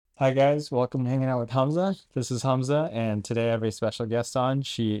Hi guys, welcome to hanging out with Hamza. This is Hamza, and today I have a special guest on.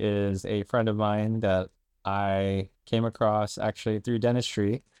 She is a friend of mine that I came across actually through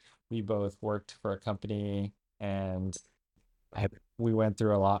dentistry. We both worked for a company, and I, we went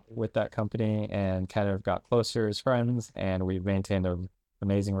through a lot with that company and kind of got closer as friends, and we've maintained an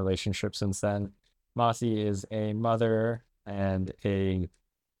amazing relationship since then. Massi is a mother and a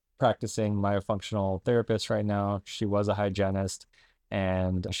practicing myofunctional therapist right now. She was a hygienist,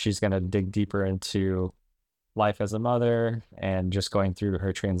 and she's going to dig deeper into life as a mother and just going through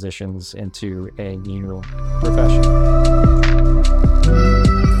her transitions into a new profession.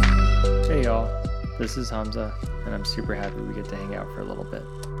 Hey y'all, this is Hamza, and I'm super happy we get to hang out for a little bit.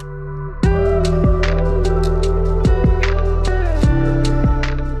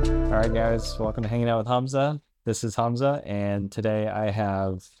 All right, guys, welcome to Hanging Out with Hamza. This is Hamza, and today I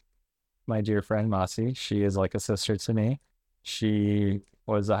have my dear friend Massi. She is like a sister to me. She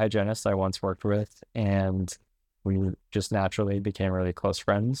was a hygienist I once worked with, and we just naturally became really close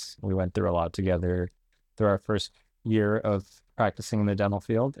friends. We went through a lot together through our first year of practicing in the dental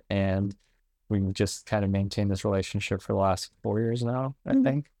field, and we just kind of maintained this relationship for the last 4 years now, I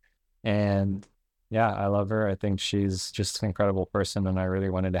think. And yeah, I love her. I think she's just an incredible person, and I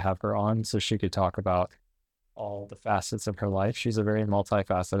really wanted to have her on so she could talk about all the facets of her life. She's a very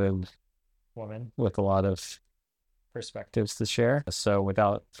multifaceted woman with a lot of perspectives to share. So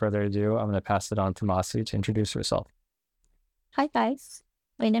without further ado, I'm going to pass it on to Massi to introduce herself. Hi guys,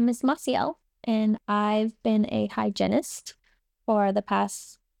 my name is Maciel, and I've been a hygienist for the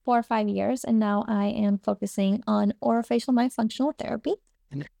past 4 or 5 years, and now I am focusing on orofacial myofunctional therapy.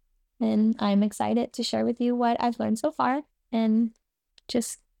 And I'm excited to share with you what I've learned so far and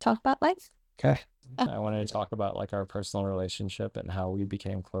just talk about life. Okay. I wanted to talk about like our personal relationship and how we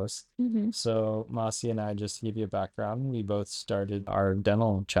became close. So Massi and I, just to give you a background, we both started our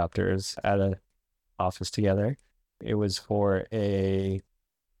dental chapters at an office together. It was for a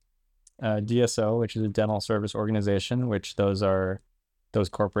DSO, which is a dental service organization, which those are those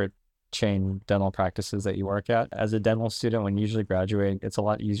corporate chain dental practices that you work at. As a dental student, when you usually graduate, it's a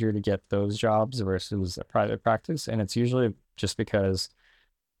lot easier to get those jobs versus a private practice. And it's usually just because,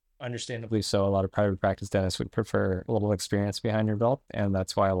 understandably so, a lot of private practice dentists would prefer a little experience behind your belt. And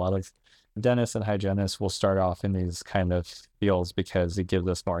that's why a lot of dentists and hygienists will start off in these kind of fields because it gives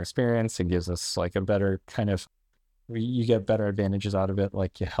us more experience. It gives us like a better kind of, you get better advantages out of it,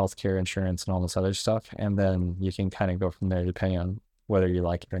 like your healthcare insurance and all this other stuff. And then you can kind of go from there depending on whether you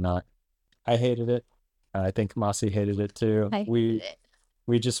like it or not. I hated it. I think Massi hated it too. I We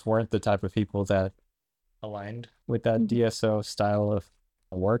just weren't the type of people that aligned with that DSO style of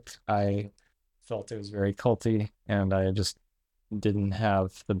work. I felt it was very culty, and I just didn't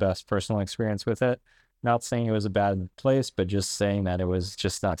have the best personal experience with it. Not saying it was a bad place, but just saying that it was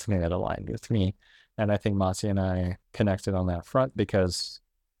just not something that aligned with me. And I think Massi and I connected on that front because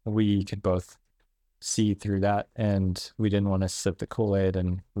we could both see through that, and we didn't want to sip the Kool-Aid,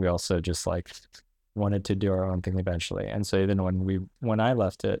 and we also just like wanted to do our own thing eventually. And so even when I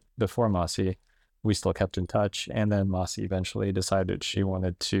left it before Massi, we still kept in touch. And then Massi eventually decided she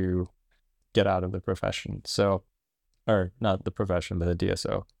wanted to get out of the profession. So, or not the profession, but the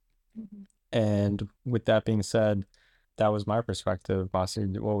DSO. And with that being said, that was my perspective. Massi,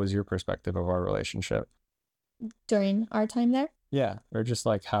 what was your perspective of our relationship? during our time there. Yeah, or just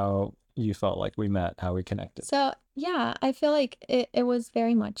like how you felt like we met, how we connected. So yeah, I feel like it was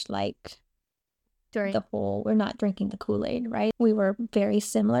very much like during the whole we're not drinking the Kool-Aid, right? We were very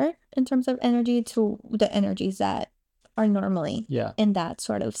similar in terms of energy to the energies that are normally Yeah, in that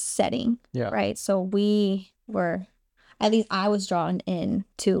sort of setting, yeah, right? So we were, at least I was drawn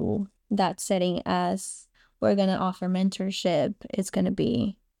into that setting as we're gonna offer mentorship. It's gonna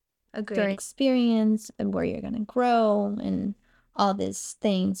be a great experience and where you're gonna grow and all these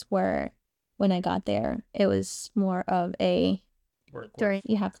things where when I got there, it was more of a work, during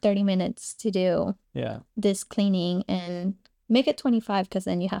you have 30 minutes to do yeah, this cleaning and make it 25 because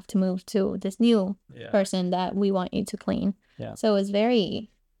then you have to move to this new yeah, person that we want you to clean. yeah, So it was very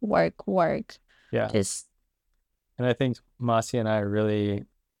work, yeah. just And I think Massi and I really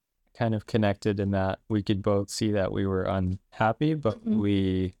kind of connected in that we could both see that we were unhappy, but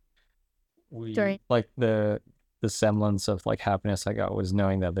we during like the semblance of like happiness I got was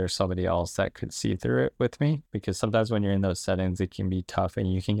knowing that there's somebody else that could see through it with me. Because sometimes when you're in those settings, it can be tough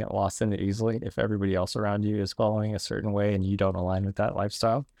and you can get lost in it easily if everybody else around you is following a certain way and you don't align with that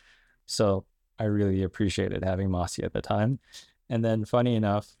lifestyle. So I really appreciated having Massi at the time. And then funny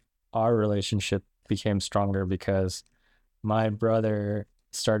enough, our relationship became stronger because my brother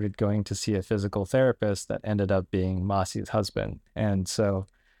started going to see a physical therapist that ended up being Massi's husband. And so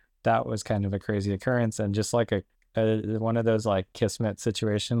that was kind of a crazy occurrence, and just like a one of those like kismet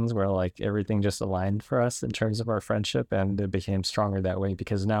situations where like everything just aligned for us in terms of our friendship, and it became stronger that way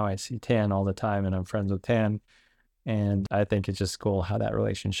because now I see Tan all the time and I'm friends with Tan, and I think it's just cool how that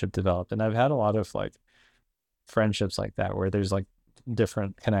relationship developed. And I've had a lot of like friendships like that where there's like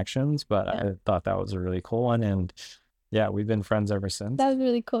different connections, but I thought that was a really cool one. And yeah, we've been friends ever since. That was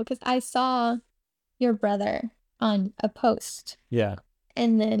really cool because I saw your brother on a post. Yeah.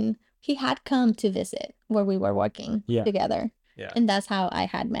 And then he had come to visit where we were working together. Yeah. And that's how I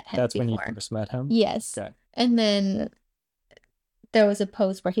had met him. That's before. when you first met him? Yes. Okay. And then there was a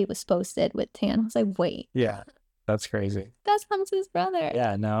post where he was posted with Tan. I was like, wait. Yeah. That's crazy. That's Hamza's brother.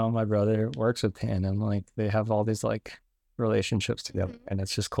 Yeah, now my brother works with Tan, and like they have all these like relationships together, and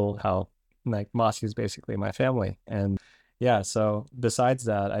it's just cool how like Massi is basically my family. And yeah, so besides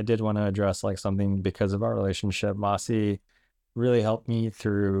that, I did want to address like something because of our relationship. Massi really helped me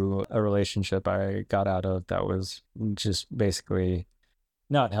through a relationship I got out of that was just basically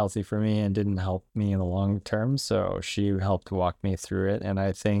not healthy for me and didn't help me in the long term. So she helped walk me through it. And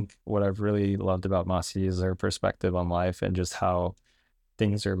I think what I've really loved about Massi is her perspective on life and just how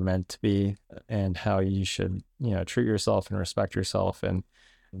things are meant to be and how you should, treat yourself and respect yourself. And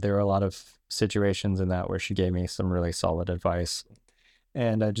there were a lot of situations in that where she gave me some really solid advice.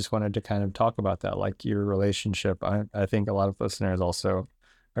 And I just wanted to kind of talk about that, like your relationship. I think a lot of listeners also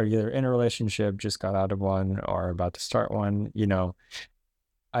are either in a relationship, just got out of one, or about to start one.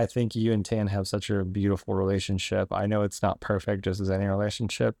 I think you and Tan have such a beautiful relationship. I know it's not perfect, just as any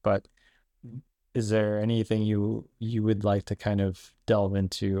relationship, but is there anything you would like to kind of delve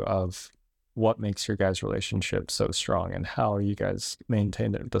into of what makes your guys' relationship so strong and how you guys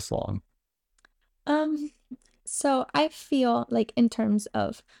maintained it this long? So I feel like in terms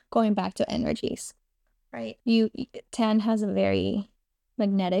of going back to energies, right? Tan has a very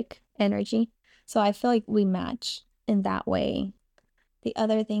magnetic energy. So I feel like we match in that way. The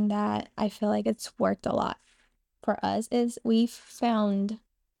other thing that I feel like it's worked a lot for us is we've found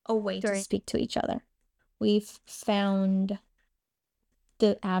a way to speak to each other. We've found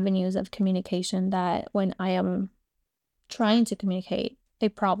the avenues of communication that when I am trying to communicate a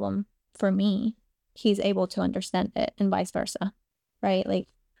problem for me, he's able to understand it and vice versa, right? Like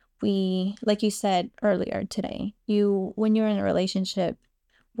you said earlier today, when you're in a relationship,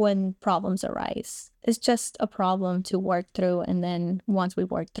 when problems arise, it's just a problem to work through, and then once we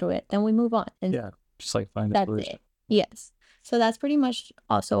work through it, then we move on. And just like find a solution. It. Yes. So that's pretty much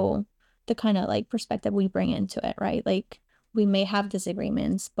also the kind of like perspective we bring into it, right? Like we may have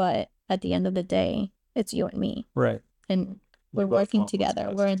disagreements, but at the end of the day, it's you and me. Right. And we're working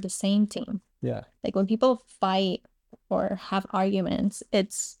together. We're in the same team. Yeah. Like when people fight or have arguments,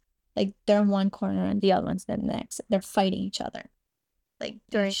 it's like they're in one corner and the other one's the next. They're fighting each other. Like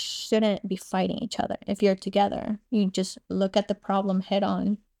you shouldn't be fighting each other. If you're together, you just look at the problem head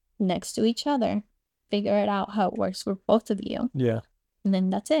on next to each other, figure it out how it works for both of you. Yeah. And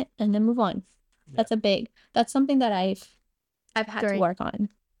then that's it. And then move on. Yeah. That's something that I've had to work on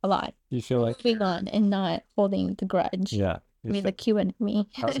a lot. You feel like moving on and not holding the grudge. Yeah. I mean, the Q and me.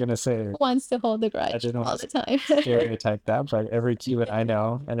 I was gonna say wants to hold the grudge all the time. Stereotype that, but every Cuban I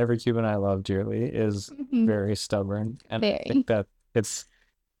know and every Cuban I love dearly is very stubborn, and I think that it's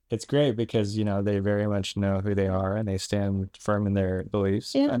great because they very much know who they are and they stand firm in their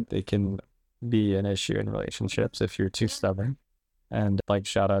beliefs. Yeah. And they can be an issue in relationships if you're too stubborn. And like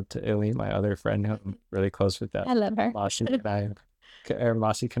shout out to Illy, my other friend who I'm really close with. That I love her.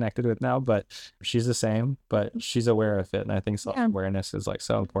 Massi connected with now, but she's the same, but she's aware of it. And I think self-awareness is like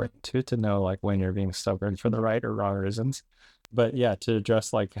so important too, to know like when you're being stubborn for the right or wrong reasons. But yeah, to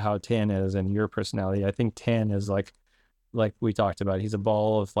address like how Tan is and your personality, I think Tan is like we talked about, he's a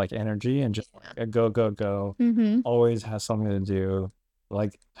ball of like energy and just like a go, always has something to do.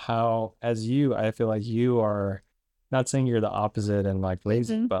 Like how, as you, I feel like you are, not saying you're the opposite and like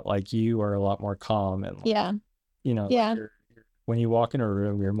lazy, but like you are a lot more calm and like, when you walk in a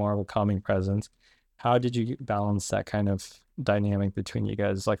room, you're more of a calming presence. How did you balance that kind of dynamic between you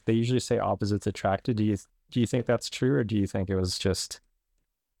guys? Like they usually say opposites attract. Do you think that's true, or do you think it was just?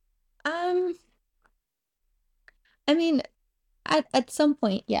 I mean, at some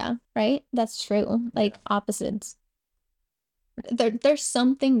point, yeah, right? That's true. Like opposites. There's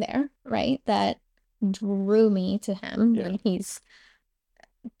something there, right? That drew me to him when he's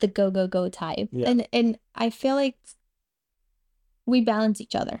the go type. And I feel like we balance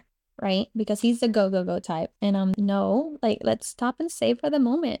each other, right? Because he's the go type, and no, like let's stop and savor the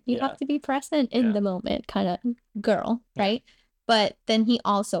moment. You have to be present in the moment kind of girl, right? But then he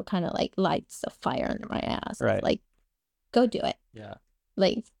also kind of like lights a fire under my ass. Right. Like, go do it. Yeah.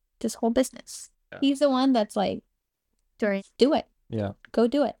 Like this whole business. Yeah. He's the one that's like, do it. Yeah. Go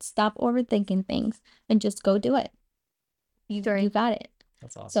do it. Stop overthinking things and just go do it. You got it.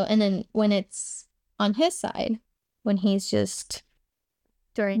 That's awesome. So, and then when it's on his side, when he's just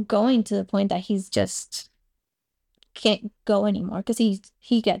going to the point that he's just can't go anymore because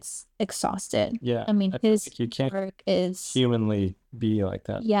he gets exhausted. Yeah. I mean, his you can't work is humanly be like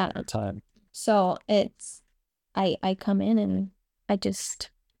that yeah at time. So it's I come in and I just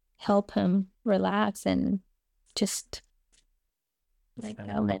help him relax and just like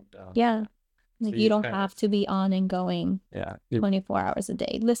yeah. Like, so you don't have to be on and going 24 hours a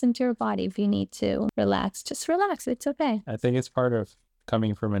day. Listen to your body. If you need to relax, just relax. It's okay. I think it's part of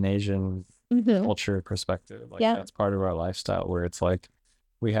coming from an Asian culture perspective. Like, that's part of our lifestyle where it's like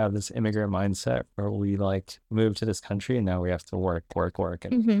we have this immigrant mindset where we like move to this country and now we have to work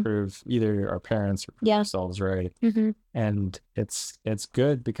and prove either our parents or ourselves right. And it's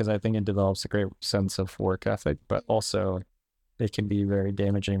good because I think it develops a great sense of work ethic, but also it can be very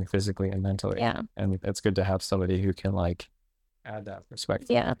damaging physically and mentally. Yeah. And it's good to have somebody who can like add that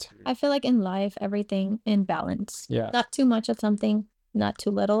perspective. Yeah. I feel like in life, everything in balance. Yeah. Not too much of something, not too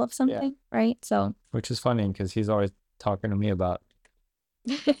little of something, right? So, which is funny because he's always talking to me about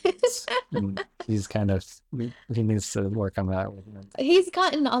he's kind of he needs to work on that. He's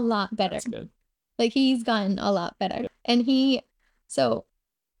gotten a lot better. That's good. Like, he's gotten a lot better. And so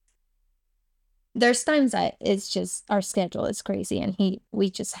there's times that it's just our schedule is crazy and we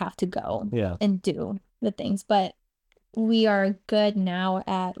just have to go and do the things. But we are good now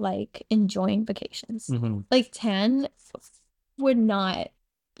at like enjoying vacations. Like 10 would not,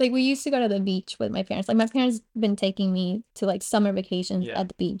 like, we used to go to the beach with my parents. Like, my parents been taking me to like summer vacations at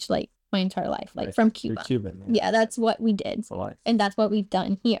the beach like my entire life, like from Cuba. You're Cuban. Yeah, that's what we did. And that's what we've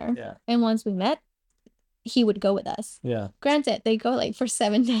done here. Yeah. And once we met, he would go with us. Yeah. Granted, they go like for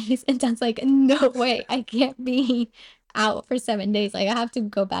 7 days, and Dad's like, no way, I can't be out for 7 days. Like, I have to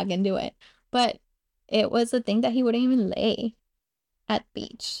go back and do it. But it was a thing that he wouldn't even lay at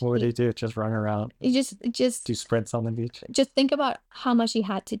beach. What would he do? Just run around? He just do sprints on the beach? Just think about how much he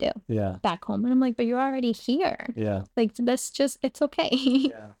had to do. Yeah. Back home. And I'm like, but you're already here. Yeah. Like, it's okay.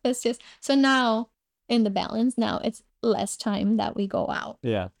 Yeah. It's just, so now in the balance, now it's less time that we go out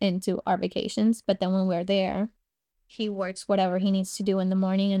into our vacations. But then when we're there, he works whatever he needs to do in the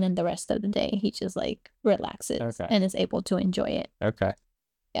morning. And then the rest of the day, he just like relaxes and is able to enjoy it. Okay.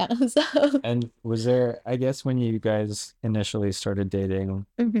 Yeah. So. And was there, I guess, when you guys initially started dating,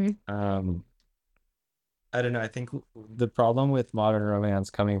 I don't know, I think the problem with modern romance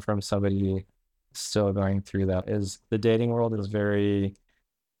coming from somebody still going through that is the dating world is very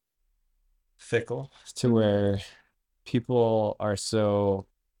fickle to where people are so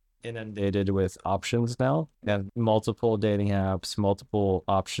inundated with options now and multiple dating apps, multiple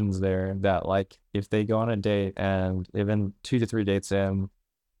options there that like if they go on a date and even 2 to 3 dates in,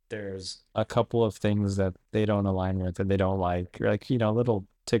 there's a couple of things that they don't align with and they don't like, little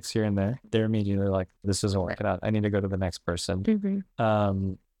ticks here and there. They're immediately like, this isn't working out. I need to go to the next person.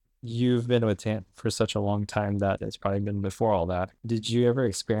 You've been with Tan for such a long time that it's probably been before all that. Did you ever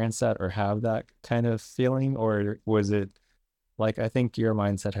experience that or have that kind of feeling? Or was it like, I think your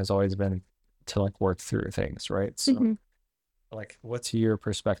mindset has always been to like work through things, right? So like, what's your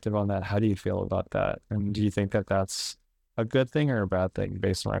perspective on that? How do you feel about that? And do you think that that's a good thing or a bad thing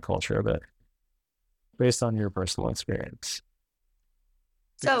based on our culture a bit, based on your personal experience?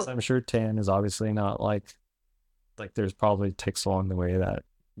 Because I'm sure Tan is obviously not like there's probably ticks along the way that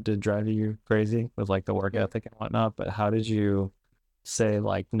did drive you crazy with like the work ethic and whatnot, but how did you say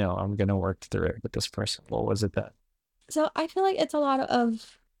like, no, I'm gonna work through it with this person? What was it that? So I feel like it's a lot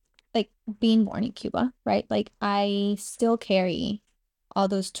of like being born in Cuba, right? Like, I still carry all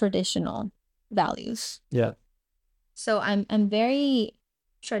those traditional values. Yeah. So I'm very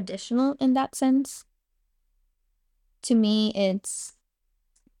traditional in that sense. To me,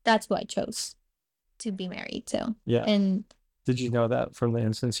 that's who I chose to be married to. Yeah. And did you know that from the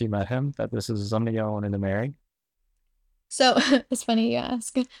instance you met him, that this is somebody I wanted to marry? So it's funny you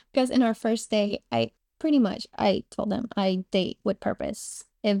ask, because in our first date, I told him I date with purpose.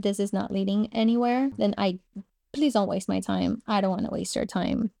 If this is not leading anywhere, then please don't waste my time. I don't want to waste your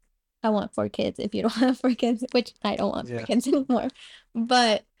time. I want 4 kids if you don't have 4 kids, which I don't want 4 kids anymore.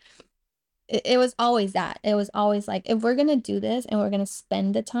 But it was always that. It was always like, if we're going to do this and we're going to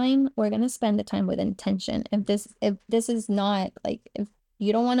spend the time, we're going to spend the time with intention. If this is not like, if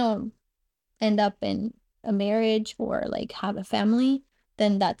you don't want to end up in a marriage or like have a family,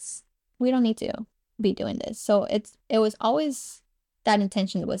 then we don't need to be doing this. So it was always that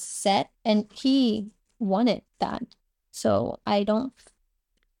intention was set and he wanted that. So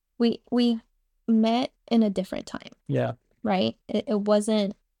we met in a different time, Yeah. right? It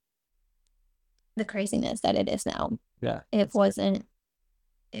wasn't the craziness that it is now. Yeah. It wasn't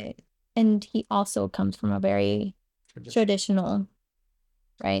it, and he also comes from a very traditional,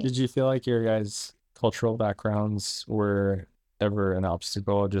 right? Did you feel like your guys' cultural backgrounds were ever an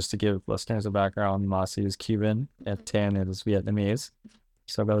obstacle? Just to give listeners a background, Massi is Cuban and Tan is Vietnamese.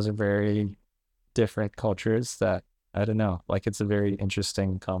 So those are very different cultures that I don't know. Like it's a very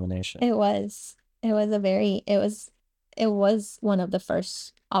interesting combination. It was. It was a very. It was one of the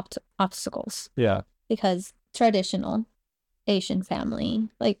first obstacles. Yeah. Because traditional Asian family,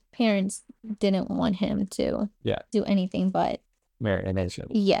 like parents didn't want him to do anything but marry an Asian.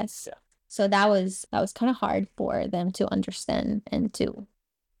 Yes. Yeah. So that was kind of hard for them to understand and to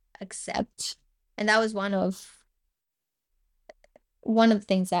accept. And that was one of the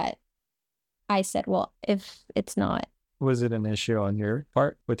things that I said, well, if it's not. Was it an issue on your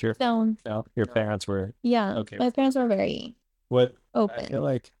part with your No. No, your parents were Okay. My parents were very What I open. feel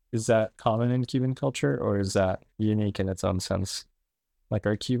like is that common in Cuban culture or is that unique in its own sense? Like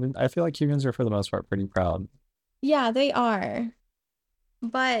I feel like Cubans are for the most part pretty proud. Yeah, they are.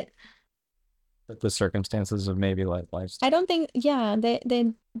 But The circumstances of maybe like lifestyle. I don't think, yeah,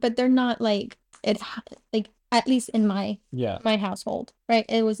 but they're not like like at least in my household, right?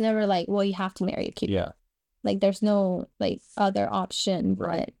 It was never like, well, you have to marry a Cuban. Yeah. Like there's no like other option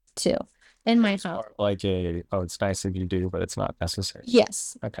but to in my house. Like it's nice if you do, but it's not necessary.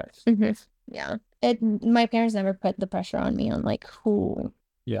 Yes. Okay. Yeah. My parents never put the pressure on me on like who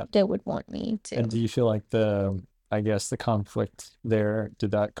they would want me to. And do you feel like I guess the conflict there,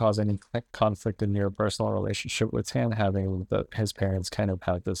 did that cause any conflict in your personal relationship with him, having his parents kind of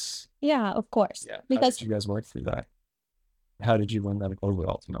have this? Yeah, of course. Yeah. How Because did you guys work through that? How did you win that over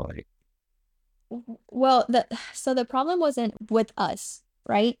ultimately? well, the problem wasn't with us,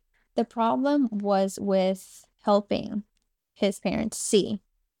 right? The problem was with helping his parents see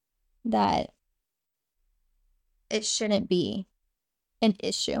that it shouldn't be an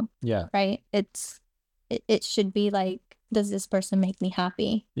issue. Yeah. Right? It should be like, does this person make me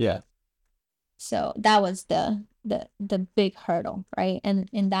happy? Yeah. So that was the big hurdle, right? And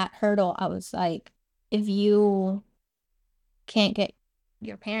in that hurdle, I was like, if you can't get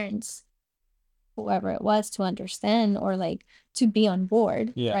your parents, whoever it was, to understand or like to be on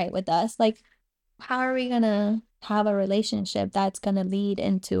board, right, with us, like how are we gonna have a relationship that's gonna lead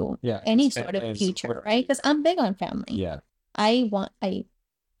into any sort of future, right? Because I'm big on family. Yeah. I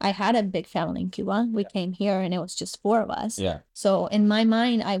had a big family in Cuba. We came here and it was just 4 of us. Yeah. So in my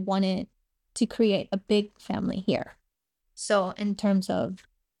mind, I wanted to create a big family here. So in terms of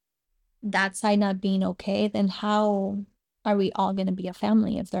that side not being okay, then how are we all going to be a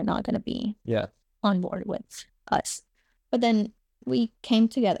family if they're not going to be on board with us? But then we came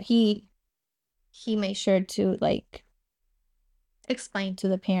together. He made sure to like explain to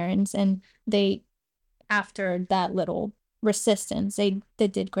the parents, and they, after that little resistance, they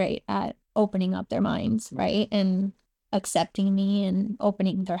did great at opening up their minds, right? And accepting me and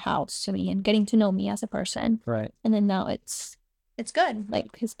opening their house to me and getting to know me as a person. Right. And then now it's good.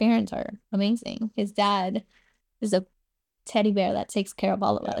 Like his parents are amazing. His dad is a teddy bear that takes care of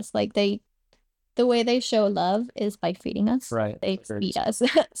all of us. Like the way they show love is by feeding us. Right. They feed us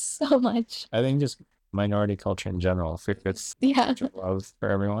so much. I think just minority culture in general, it's love for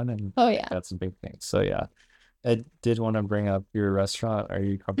everyone, and that's a big thing. So yeah. I did want to bring up your restaurant. Are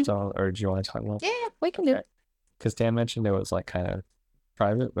you comfortable, or do you want to talk about? Yeah, we can do it. Because Dan mentioned it was like kind of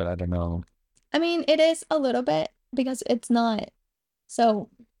private, but I don't know. I mean, it is a little bit because it's not. So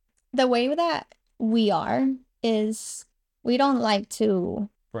the way that we are is we don't like to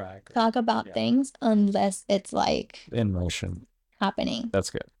talk about things unless it's like in motion happening.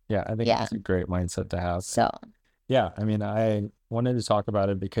 That's good. Yeah, I think that's a great mindset to have. So yeah, I mean, I wanted to talk about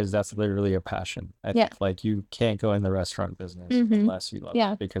it because that's literally a passion. I think like you can't go in the restaurant business unless you love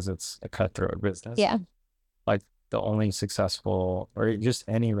it, because it's a cutthroat business. Yeah. Like the only successful, or just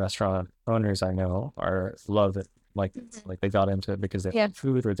any restaurant owners I know love it. Like they got into it because they love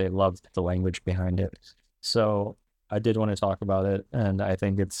food, or they loved the language behind it. So I did want to talk about it, and I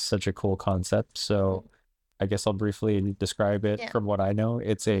think it's such a cool concept. So I guess I'll briefly describe it from what I know.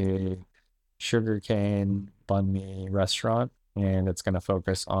 It's a sugarcane banh mi restaurant, and it's going to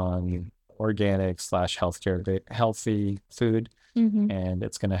focus on organic / healthy food, and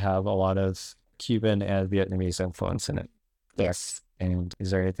it's going to have a lot of Cuban and Vietnamese influence in it. Yes. And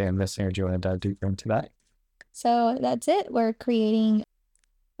is there anything I'm missing, or do you want to dive deeper into that? So that's it. We're creating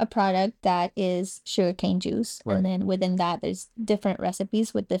a product that is sugarcane juice, and then within that, there's different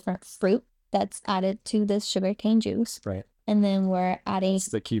recipes with different fruit that's added to this sugarcane juice. Right. And then we're adding It's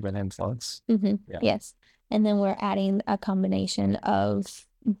the Cuban influence. Yeah. Yes. And then we're adding a combination of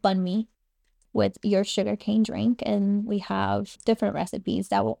banh mi with your sugarcane drink. And we have different recipes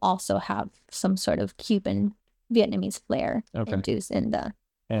that will also have some sort of Cuban Vietnamese flair induced in the.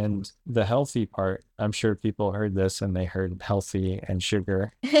 And the healthy part, I'm sure people heard this and they heard healthy and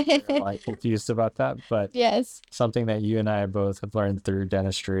sugar. They're like confused about that. But Yes. something that you and I both have learned through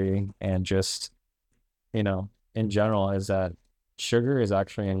dentistry and just, in general, is that sugar is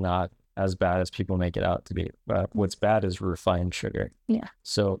actually not as bad as people make it out to be. But what's bad is refined sugar. Yeah.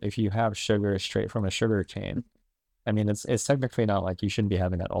 So if you have sugar straight from a sugar cane, I mean, it's technically not like you shouldn't be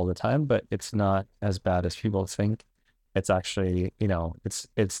having that all the time, but it's not as bad as people think. It's actually,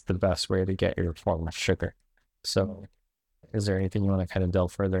 it's the best way to get your form of sugar. So is there anything you want to kind of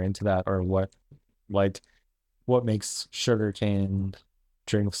delve further into that, or like, what makes sugarcane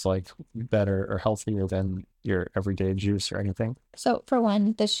drinks like better or healthier than your everyday juice or anything? So for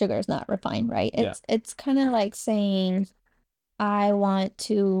one, the sugar is not refined, right? It's kind of like saying I want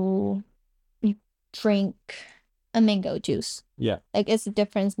to drink a mango juice. Yeah. Like it's the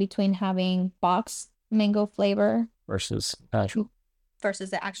difference between having box mango flavor versus natural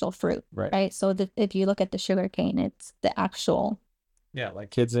versus the actual fruit, right? Right. So if you look at the sugar cane, it's the actual. Yeah,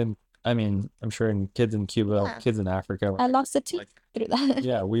 like I'm sure in kids in Cuba, kids in Africa. I lost a tooth through that.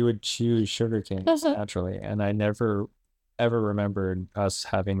 Yeah, we would chew sugar canes naturally, and I never ever remembered us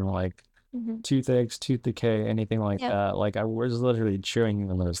having like toothaches, tooth decay, anything like that. Like I was literally chewing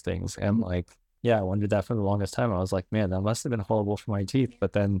on those things, and like, yeah, I wondered that for the longest time. I was like, man, that must have been horrible for my teeth.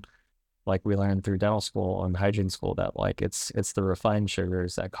 But then, like we learned through dental school and hygiene school that like it's the refined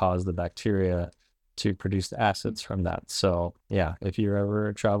sugars that cause the bacteria to produce the acids from that. So yeah, if you're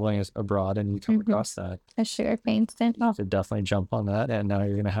ever traveling abroad and you come across that, a sugar cane stand, you should definitely jump on that. And now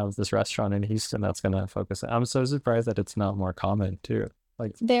you're gonna have this restaurant in Houston that's gonna focus. I'm so surprised that it's not more common too.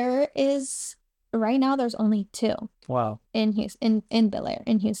 Like there is right now, there's only 2. Wow. In Houston, in Bel Air,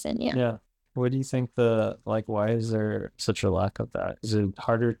 in Houston. Yeah. Yeah. What do you think why is there such a lack of that? Is it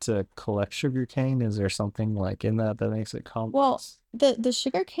harder to collect sugar cane? Is there something like in that makes it complex? Well, the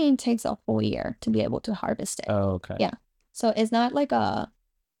sugar cane takes a whole year to be able to harvest it. Oh, okay. Yeah. So it's not like a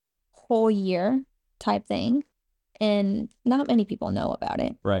whole year type thing. And not many people know about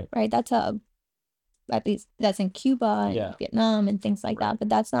it. Right. Right. At least that's in Cuba and Vietnam and things like that. But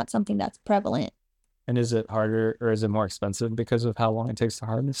that's not something that's prevalent. And is it harder or is it more expensive because of how long it takes to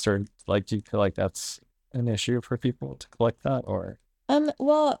harvest? Or like, do you feel like that's an issue for people to collect that? Or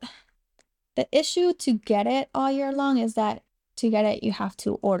well, the issue to get it all year long is that to get it, you have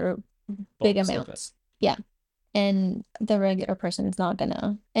to order big amounts. Yeah. And the regular person is not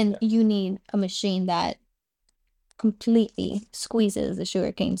gonna. And you need a machine that completely squeezes the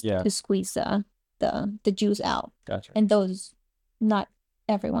sugar canes to squeeze the juice out. Gotcha. And those, not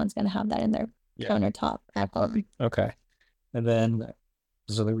everyone's gonna have that in their countertop at home. Okay. And then,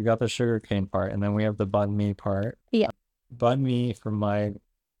 so we got the sugar cane part, and then we have the banh mi part. Yeah. Banh mi, from my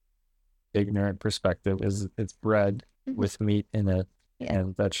ignorant perspective, it's bread with meat in it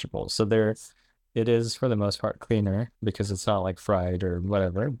and vegetables. So it is for the most part cleaner because it's not like fried or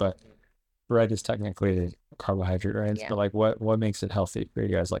whatever, but bread is technically a carbohydrate, right? Yeah. So like what makes it healthy for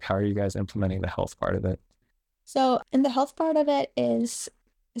you guys? Like how are you guys implementing the health part of it? So, and the health part of it is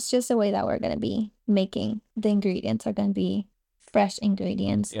it's just the way that we're going to be making the ingredients are going to be fresh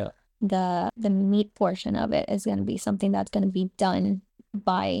ingredients. Yeah. The meat portion of it is going to be something that's going to be done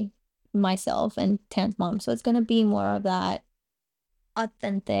by myself and Tan's mom. So it's going to be more of that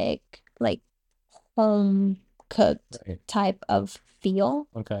authentic, like home cooked type of feel.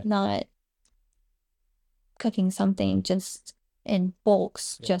 Okay. Not cooking something just in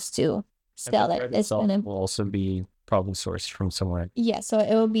bulks just to sell it. It's will also be probably sourced from somewhere. Yeah, so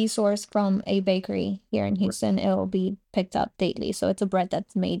it will be sourced from a bakery here in Houston. It will be picked up daily. So it's a bread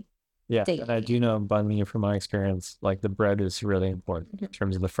that's made daily. And I do know banh mi from my experience, like the bread is really important in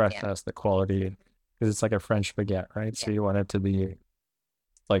terms of the freshness, the quality, because it's like a French baguette, right? So you want it to be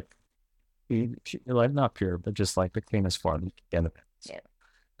like not pure, but just like the cleanest form. Yeah.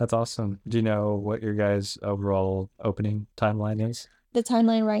 That's awesome. Do you know what your guys' overall opening timeline is? The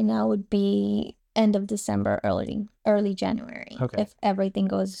timeline right now would be end of December, early January. Okay. If everything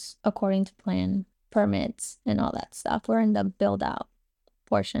goes according to plan, permits and all that stuff. We're in the build out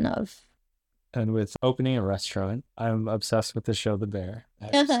portion of. And with opening a restaurant, I'm obsessed with the show The Bear.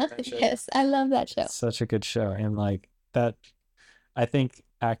 Yes, I love that show. It's such a good show. And like that, I think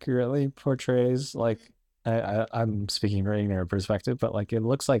accurately portrays like, I'm speaking from ignorant perspective, but like it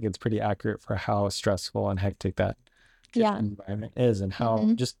looks like it's pretty accurate for how stressful and hectic that environment is and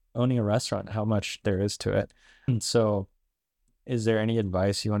how just owning a restaurant, how much there is to it. And so is there any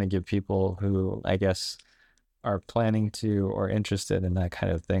advice you want to give people who, I guess, are planning to or interested in that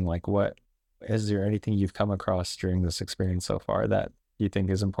kind of thing? Like, what is there anything you've come across during this experience so far that you think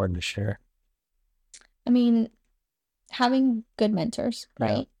is important to share? I mean, having good mentors, Yeah.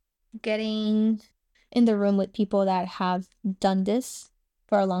 right? Getting in the room with people that have done this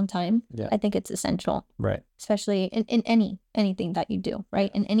for a long time. Yeah. I think it's essential, Right. especially in anything that you do,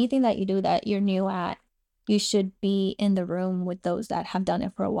 right? In anything that you do that you're new at, you should be in the room with those that have done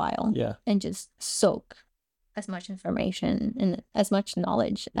it for a while. Yeah. And just soak as much information and as much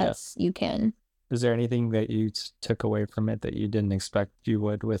knowledge Yeah. as you can. Is there anything that you took away from it that you didn't expect you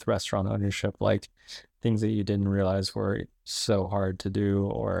would with restaurant ownership? Like things that you didn't realize were so hard to do,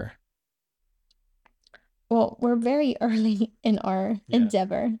 or Well, we're very early in our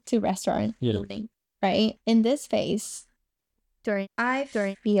endeavor to restaurant owning, right? In this phase, I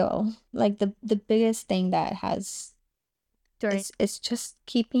feel like the biggest thing that has is just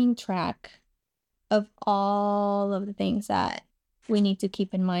keeping track of all of the things that we need to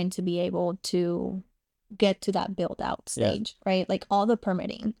keep in mind to be able to get to that build out stage, right? Like all the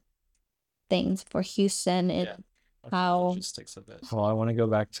permitting things for Houston and how logistics of it. Well, I want to go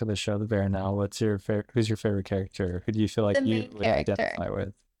back to the show The Bear now. Who's your favorite character? Who do you feel like The you main would character. identify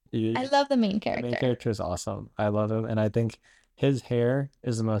with? I love the main The character. main character is awesome. I love him, and I think his hair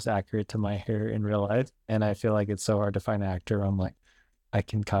is the most accurate to my hair in real life. And I feel like it's so hard to find an actor. I'm like, I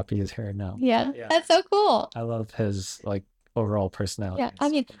can copy his hair now. Yeah, that's so cool. I love his like overall personality. Yeah, I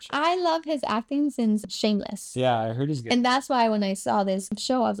mean, I love his acting since Shameless. Yeah, I heard he's good. And that's why when I saw this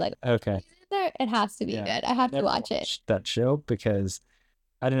show, I was like, Okay, there, it has to be good. I have to watch it. That show because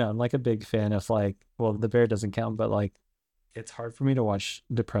I don't know. I'm like a big fan of like, well, The Bear doesn't count, but like, it's hard for me to watch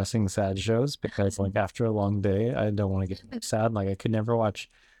depressing, sad shows because like after a long day, I don't want to get sad. Like I could never watch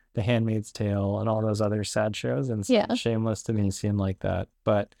The Handmaid's Tale and all those other sad shows, and so Shameless to me seemed like that.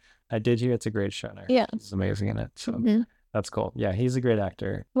 But I did hear it's a great show. And he's amazing in it. So that's cool. Yeah, he's a great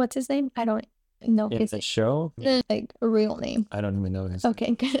actor. What's his name? I don't know In the show. Like a real name. I don't even know his name.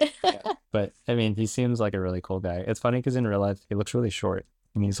 Okay, good. But I mean, he seems like a really cool guy. It's funny because in real life, he looks really short.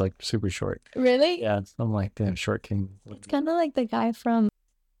 And he's like super short. Really? Yeah, I'm like, damn, short king. It's kind of like the guy from.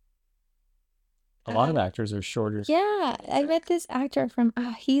 A lot of actors are shorter. Yeah, I met this actor from.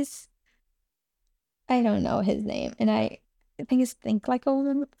 He's. I don't know his name, and I think it's Think Like a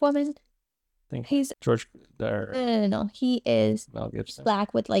Woman. He's George. No, he is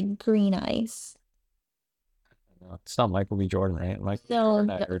black with like green eyes. It's not Michael B. Jordan, right? No,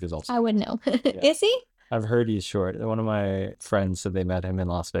 I heard is also. I would know. Is he? I've heard he's short. One of my friends said they met him in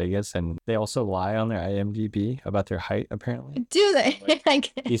Las Vegas, and they also lie on their IMDb about their height, apparently. Do they?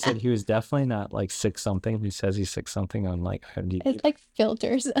 He said he was definitely not like 6 something. He says he's 6 something on like IMDb. It's like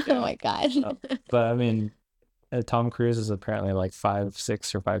filters. Yeah. Oh my God. But I mean, Tom Cruise is apparently like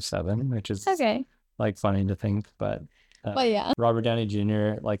 5'6" or 5'7", which is like funny to think, but yeah. Robert Downey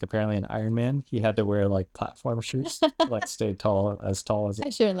Jr., like apparently in Iron Man, he had to wear like platform shoes to like stay tall as I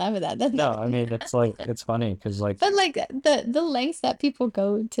shouldn't laugh at that. That's no, I mean it's like it's funny because like but like the lengths that people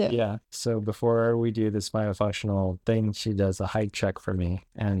go to. Yeah. So before we do this myofunctional thing, she does a height check for me,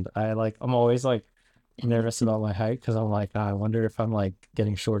 and I'm always like nervous about my height because I'm like, I wonder if I'm like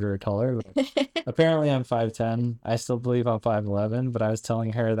getting shorter or taller. But apparently I'm 5'10". I still believe I'm 5'11", but I was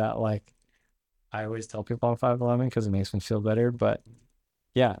telling her that like I always tell people I'm 5'11" because it makes me feel better. But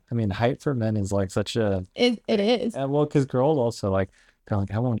yeah, I mean, height for men is like such a it is. Well, because girls also like they're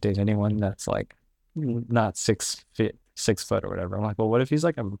like, I won't date anyone that's like not 6 foot or whatever. I'm like, well, what if he's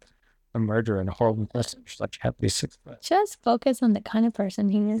like a murderer and a horrible person? She's like, you have to be 6 foot. Just focus on the kind of person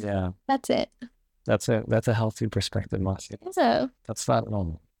he is. Yeah, that's it. That's a healthy perspective, Massi. So that's not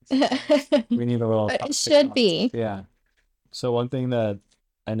normal. We need a little. It should be. Yeah. So one thing that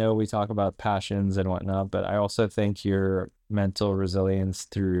I know we talk about passions and whatnot, but I also think your mental resilience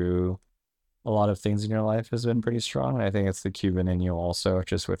through a lot of things in your life has been pretty strong. And I think it's the Cuban in you also,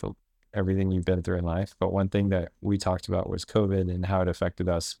 just with everything you've been through in life. But one thing that we talked about was COVID and how it affected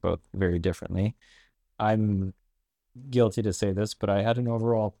us both very differently. I'm guilty to say this, but I had an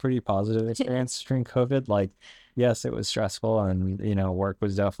overall pretty positive experience during COVID. Like, yes, it was stressful and, work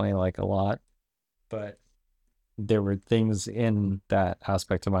was definitely like a lot, but there were things in that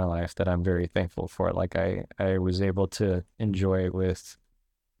aspect of my life that I'm very thankful for. Like I was able to enjoy it with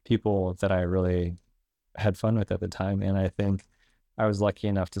people that I really had fun with at the time. And I think I was lucky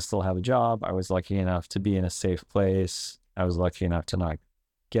enough to still have a job. I was lucky enough to be in a safe place. I was lucky enough to not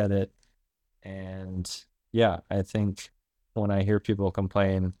get it. And yeah, I think when I hear people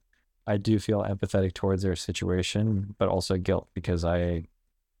complain, I do feel empathetic towards their situation, but also guilt because I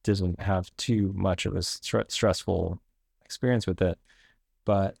didn't have too much of a stressful experience with it.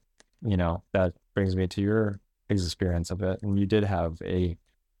 But, that brings me to your experience of it. And you did have a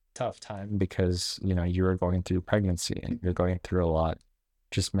tough time because, you were going through pregnancy and you're going through a lot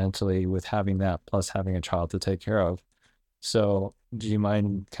just mentally with having that, plus having a child to take care of. So do you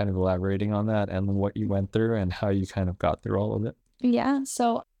mind kind of elaborating on that and what you went through and how you kind of got through all of it? Yeah.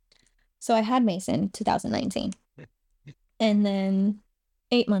 So I had Mason 2019. And then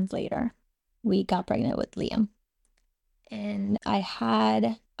 8 months later, we got pregnant with Liam. And I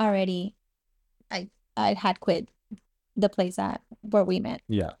had already, I had quit the place where we met.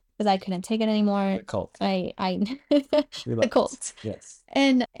 Yeah. Because I couldn't take it anymore. The cult. The cult. Yes.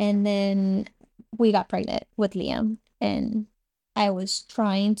 And then we got pregnant with Liam, and I was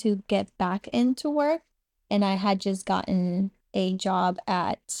trying to get back into work, and I had just gotten a job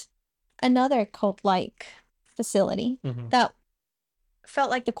at another cult-like facility that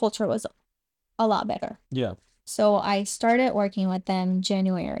felt like the culture was a lot better. Yeah. So I started working with them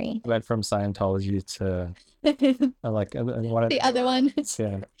January. Went from Scientology to The other one.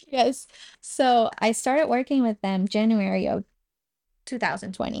 Yeah. Yes. So I started working with them January of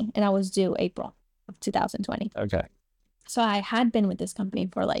 2020, and I was due April of 2020. Okay. So I had been with this company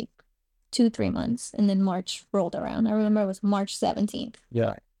for like 2-3 months, and then March rolled around. I remember it was March 17th.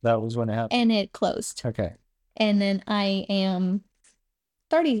 Yeah, that was when it happened. And it closed. Okay. And then I am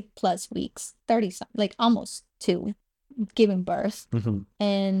 30 plus weeks, 30, like almost 2, giving birth.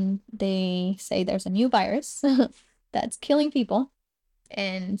 And they say there's a new virus that's killing people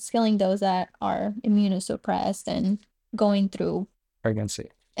and killing those that are immunosuppressed and going through pregnancy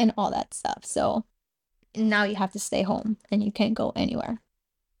and all that stuff. So now you have to stay home and you can't go anywhere.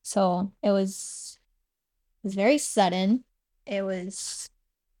 So it was very sudden. I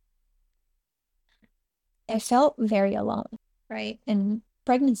felt very alone, right? And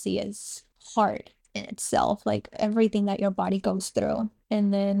pregnancy is hard in itself, like everything that your body goes through.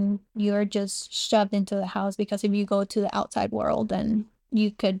 And then you're just shoved into the house because if you go to the outside world, then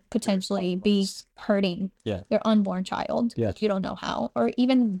you could potentially be hurting your unborn child. Yeah. You don't know how, or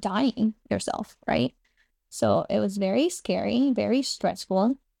even dying yourself, right? So it was very scary, very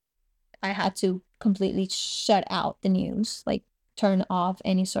stressful. I had to completely shut out the news, like turn off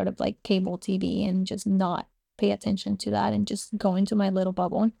any sort of like cable TV and just not pay attention to that and just go into my little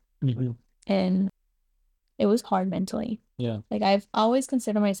bubble. And it was hard mentally. Yeah. Like I've always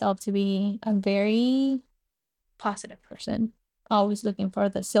considered myself to be a very positive person, always looking for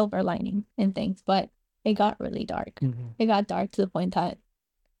the silver lining in things, but it got really dark. It got dark to the point that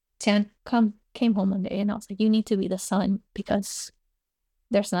Tan came home one day and I was like, you need to be the sun because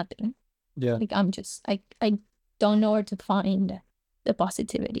there's nothing. Yeah. Like I don't know where to find the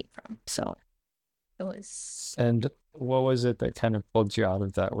positivity from. So it was. And what was it that kind of pulled you out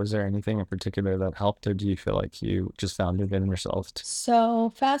of that? Was there anything in particular that helped, or do you feel like you just found it in yourself?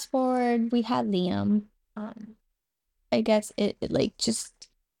 So fast forward, we had Liam. I guess it like just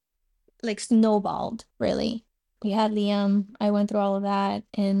like snowballed, really. We had Liam. I went through all of that,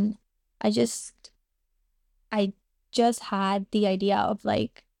 and I just had the idea of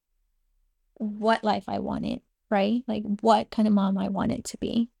like what life I wanted, right? Like what kind of mom I wanted to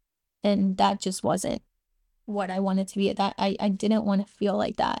be. And that just wasn't what I wanted to be. That I didn't want to feel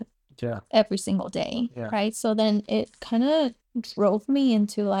like that every single day, right? So then it kind of drove me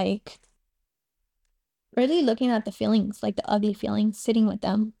into like really looking at the feelings, like the ugly feelings, sitting with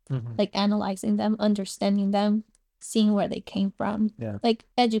them, like analyzing them, understanding them, seeing where they came from, like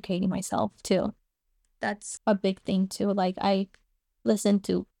educating myself too. That's a big thing too. Like I listened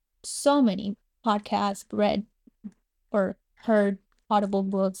to so many podcasts, read or heard audible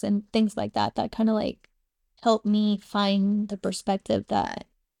books and things like that kind of like helped me find the perspective that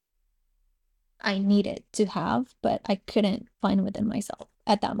I needed to have, but I couldn't find within myself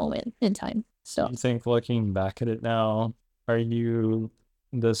at that moment in time. So you think looking back at it now,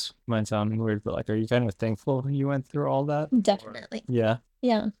 this might sound weird, but like, are you kind of thankful you went through all that? Definitely. Yeah.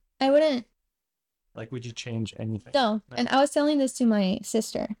 Yeah. I wouldn't. Like, would you change anything? No. And I was telling this to my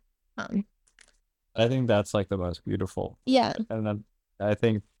sister. I think that's like the most beautiful. Yeah. And then I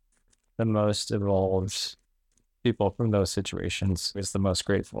think the most evolved people from those situations is the most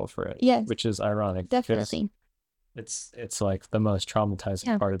grateful for it. Yes. Which is ironic. Definitely. It's like the most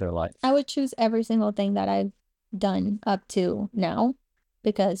traumatizing part of their life. I would choose every single thing that I've done up to now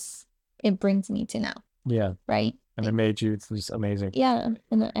because it brings me to now. Yeah. Right? And it made you just amazing. Yeah.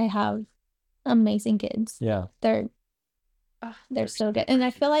 And I have amazing kids. Yeah. They're so good. And I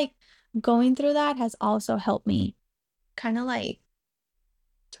feel like going through that has also helped me kind of like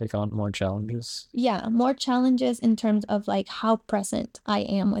take on more challenges. Yeah, more challenges in terms of like how present I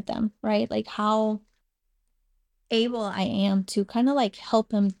am with them, right? Like how able I am to kind of like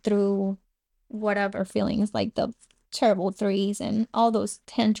help him through whatever feelings, like the terrible threes and all those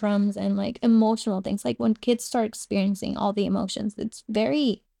tantrums and like emotional things. Like when kids start experiencing all the emotions, it's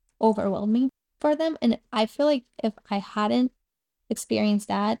very overwhelming for them. And I feel like if I hadn't experienced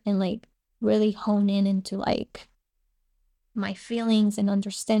that and like really hone in into like my feelings and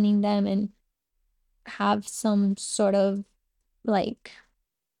understanding them and have some sort of like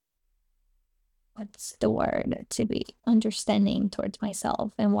what's the word to be understanding towards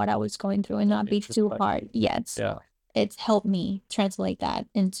myself and what I was going through and not be too hard. Yes. Yeah. It's helped me translate that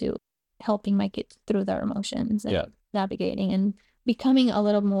into helping my kids through their emotions and Yeah. navigating and becoming a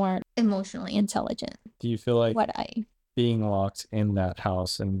little more emotionally intelligent. Do you feel like being locked in that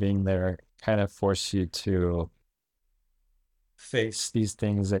house and being there kind of forced you to face these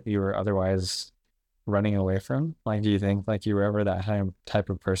things that you were otherwise running away from? Like, do you think like you were ever that type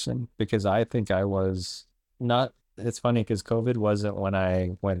of person? Because I think I was not. It's funny because COVID wasn't when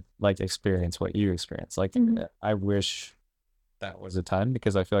I went like experience what you experienced. Like, I wish that was a time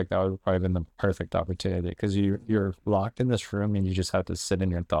because I feel like that would have probably been the perfect opportunity because you're locked in this room and you just have to sit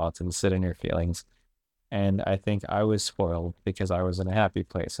in your thoughts and sit in your feelings. And I think I was spoiled because I was in a happy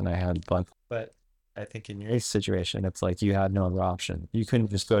place and I had fun. But I think in your situation, it's like you had no other option. You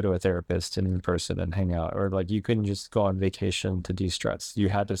couldn't just go to a therapist and in person and hang out, or like you couldn't just go on vacation to de-stress. You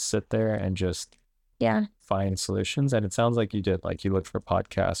had to sit there and just find solutions. And it sounds like you did. Like you looked for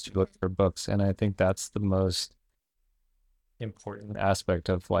podcasts, you looked for books, and I think that's the most important aspect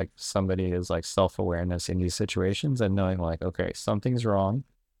of like somebody is like self-awareness in these situations and knowing like, okay, something's wrong.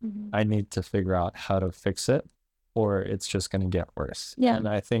 I need to figure out how to fix it or it's just going to get worse. Yeah. And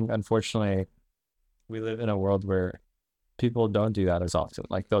I think unfortunately we live in a world where people don't do that as often.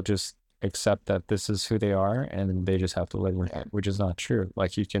 Like they'll just accept that this is who they are and they just have to live with it, which is not true.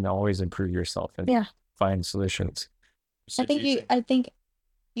 Like you can always improve yourself and find solutions. So I think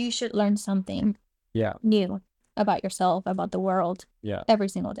you should learn something new about yourself, about the world every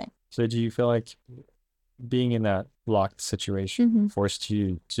single day. So do you feel like being in that locked situation forced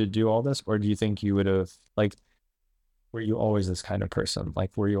you to do all this, or do you think you would have like were you always this kind of person?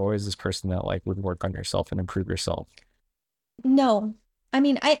 Like were you always this person that like would work on yourself and improve yourself? No. I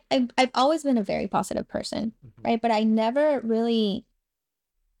mean, I've always been a very positive person, right? But I never really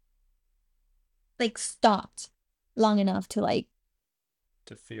like stopped long enough to like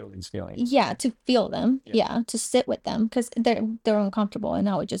to feel these feelings. Yeah, to feel them. Yeah, to sit with them because they're uncomfortable and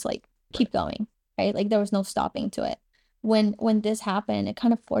I would just like keep going, right? Like there was no stopping to it. When this happened, it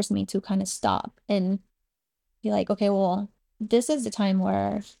kind of forced me to kind of stop and be like, okay, well, this is the time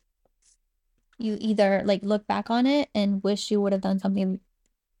where you either like look back on it and wish you would have done something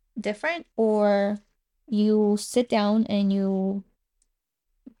different, or you sit down and you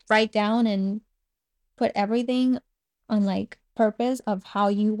write down and put everything on like purpose of how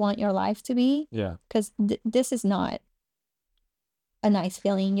you want your life to be. Yeah. Because this is not a nice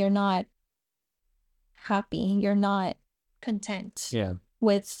feeling. You're not happy. You're not content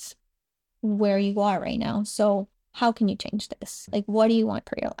with where you are right now. So how can you change this? Like, what do you want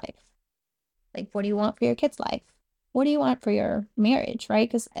for your life? Like, what do you want for your kid's life? What do you want for your marriage, right?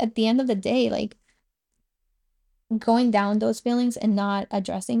 Because at the end of the day, like, going down those feelings and not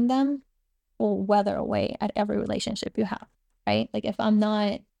addressing them will weather away at every relationship you have, right? Like, if I'm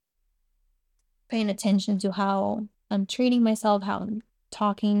not paying attention to how I'm treating myself, how I'm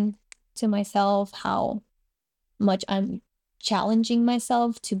talking to myself, how much I'm challenging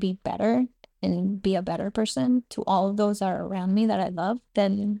myself to be better and be a better person to all of those that are around me that I love,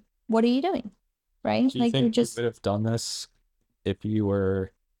 then what are you doing? Right? Do you like think you would have done this if you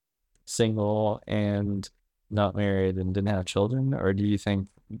were single and not married and didn't have children, or do you think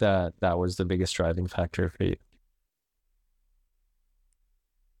that that was the biggest driving factor for you?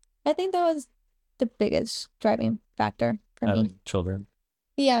 I think that was the biggest driving factor for me. Having children.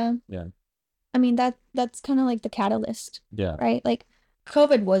 Yeah. Yeah. I mean that's kind of like the catalyst. Yeah. Right? Like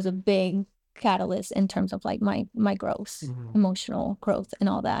COVID was a big catalyst in terms of like my growth, emotional growth and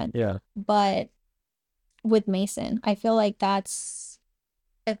all that. Yeah. But with Mason, I feel like that's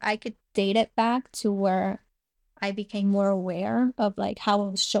if I could date it back to where I became more aware of like how I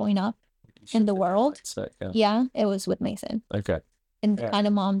was showing up in the world. Yeah, it was with Mason. Okay. And the kind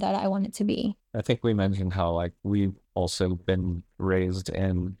of mom that I wanted to be. I think we mentioned how like we've also been raised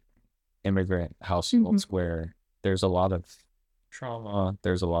in immigrant households where there's a lot of trauma,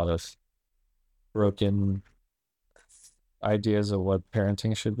 there's a lot of broken ideas of what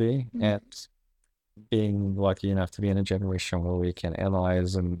parenting should be, and being lucky enough to be in a generation where we can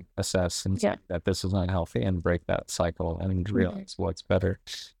analyze and assess and see that this is not healthy and break that cycle and realize what's better.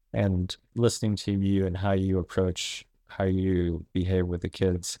 and listening to you and how you approach, how you behave with the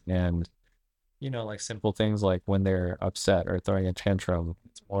kids. And, like simple things like when they're upset or throwing a tantrum,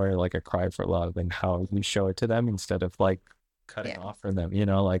 it's more like a cry for love and how you show it to them instead of like cutting off from them,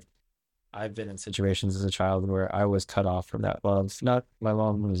 like I've been in situations as a child where I was cut off from that love. Not my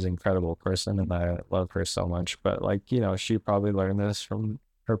mom was an incredible person and I love her so much, but like, she probably learned this from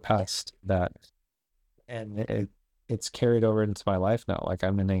her past that, and it's carried over into my life now. Like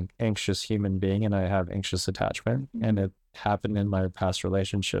I'm an anxious human being and I have anxious attachment, and it happened in my past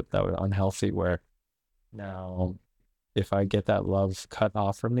relationship that was unhealthy where now if I get that love cut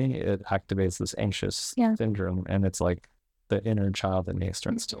off from me, it activates this anxious syndrome, and it's like the inner child in me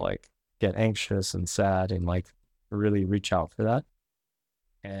starts to like get anxious and sad and like really reach out for that.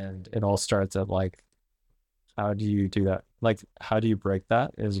 And it all starts at like, how do you do that? Like, how do you break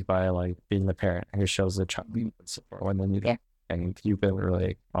that is by like being the parent who shows the child support when they need it. And you've been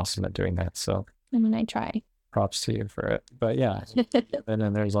really awesome at doing that. So I try. Props to you for it. But yeah, and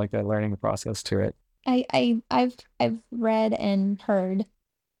then there's like a learning process to it. I've read and heard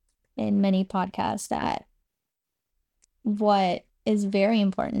in many podcasts that what is very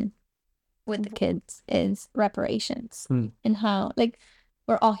important with the kids is reparations and how like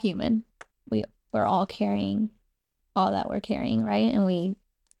we're all human. We're all carrying all that we're carrying, right? And we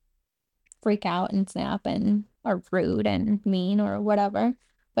freak out and snap and are rude and mean or whatever.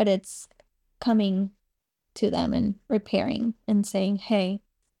 But it's coming to them and repairing and saying, hey,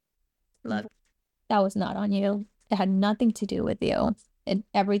 look, that was not on you. It had nothing to do with you. And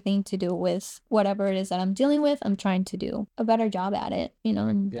everything to do with whatever it is that I'm dealing with. I'm trying to do a better job at it,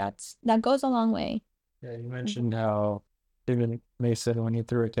 and that goes a long way. Yeah, you mentioned how even Mason, when he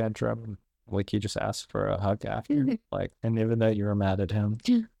threw a tantrum, like he just asked for a hug after, like, and even though you were mad at him,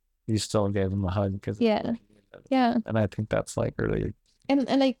 you still gave him a hug because yeah. And I think that's like really, and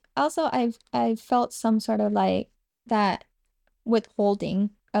like also I've felt some sort of like that withholding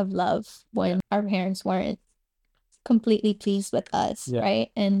of love when our parents weren't completely pleased with us,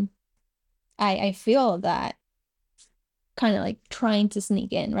 right? And I feel that kind of like trying to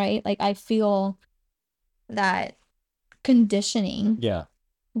sneak in, right? Like I feel that conditioning,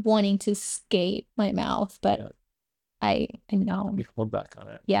 wanting to escape my mouth, but I know you hold back on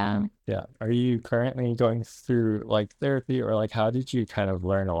it. Yeah. Are you currently going through like therapy, or like how did you kind of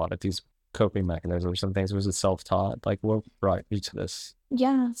learn a lot of these coping mechanisms or some things? Was it self-taught? Like what brought you to this?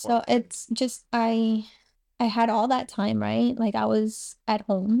 Yeah, so it's just I had all that time, right? Like I was at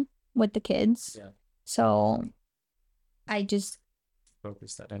home with the kids. So I just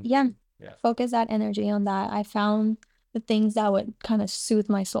focus that energy. Focus that energy on that. I found the things that would kind of soothe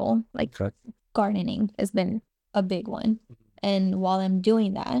my soul. Like gardening has been a big one. And while I'm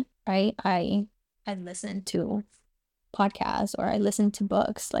doing that, right, I listen to podcasts or I listen to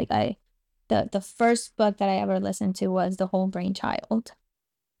books. Like the first book that I ever listened to was The Whole Brain Child.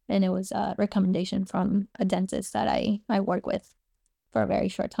 And it was a recommendation from a dentist that I work with for a very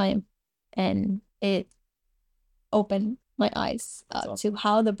short time. And it opened my eyes up to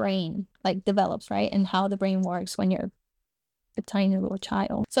how the brain like develops, right? And how the brain works when you're a tiny little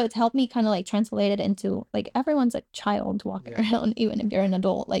child. So it's helped me kind of like translate it into like everyone's a child walking around, even if you're an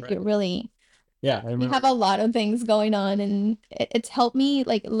adult. Like you're really you have a lot of things going on, and it's helped me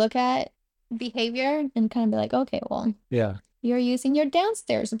like look at behavior and kind of be like, okay, well, you're using your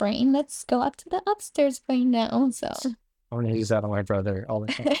downstairs brain. Let's go up to the upstairs brain now. So I want to use that on my brother all the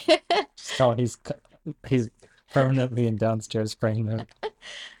time. So he's permanently in downstairs brain mode.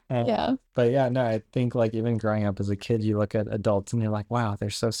 But no, I think like even growing up as a kid, you look at adults and you're like, wow, they're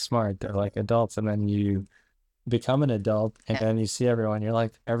so smart. They're like adults. And then you become an adult and then you see everyone, you're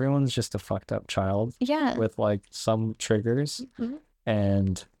like, everyone's just a fucked up child with like some triggers.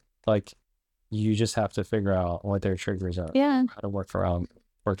 And like, you just have to figure out what their triggers are, how to work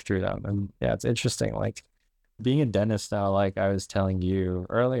through them. And it's interesting. Like being a dentist now, like I was telling you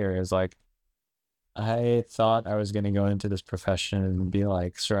earlier, is like, I thought I was going to go into this profession and be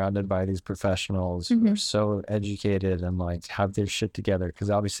like surrounded by these professionals who are so educated and like have their shit together. Because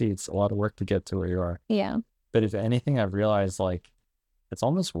obviously it's a lot of work to get to where you are. But if anything, I've realized like it's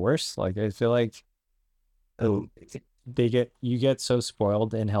almost worse. Like I feel like you get so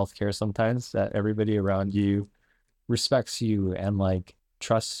spoiled in healthcare sometimes that everybody around you respects you and like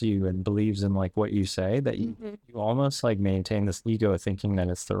trusts you and believes in like what you say, that you almost like maintain this ego thinking that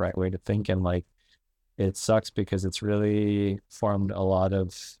it's the right way to think. And like it sucks because it's really formed a lot of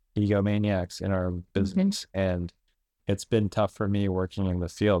egomaniacs in our business. And it's been tough for me working in the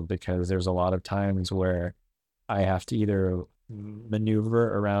field because there's a lot of times where I have to either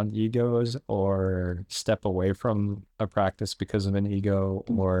maneuver around egos or step away from a practice because of an ego,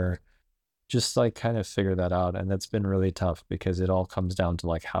 or just like kind of figure that out. And that's been really tough because it all comes down to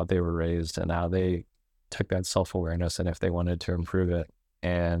like how they were raised and how they took that self-awareness and if they wanted to improve it.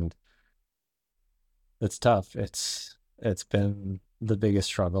 And it's tough. It's been the biggest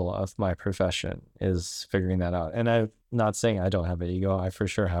struggle of my profession is figuring that out. And I'm not saying I don't have an ego. I for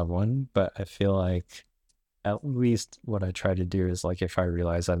sure have one, but I feel like at least what I try to do is like if I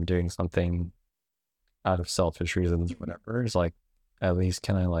realize I'm doing something out of selfish reasons, whatever, is like at least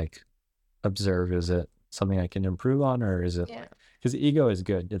can I like observe, is it something I can improve on, or is it like, because ego is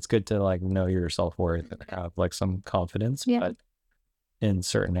good. It's good to like know your self-worth and have like some confidence, but in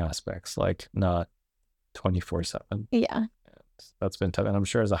certain aspects, like not 24/7. Yeah. That's been tough. And I'm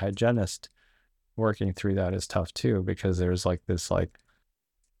sure as a hygienist, working through that is tough too, because there's like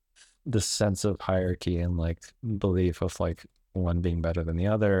this sense of hierarchy and like belief of like one being better than the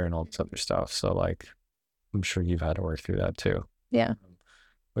other and all this other stuff. So like I'm sure you've had to work through that too. Yeah.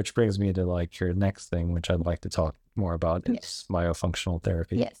 Which brings me to like your next thing, which I'd like to talk more about, is myofunctional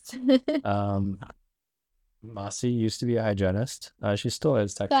therapy. Yes. Massi used to be a hygienist. She still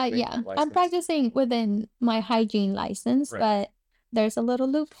is technically. Yeah, I'm practicing within my hygiene license, but there's a little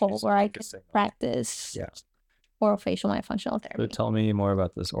loophole where I can practice orofacial myofunctional So therapy. tell me more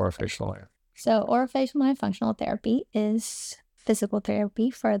about this orofacial. So orofacial myofunctional therapy is physical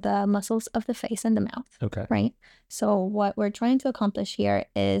therapy for the muscles of the face and the mouth. Okay. Right? So what we're trying to accomplish here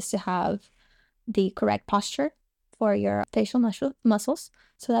is to have the correct posture for your facial muscles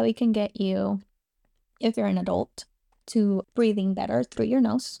so that we can get you, if you're an adult, to breathing better through your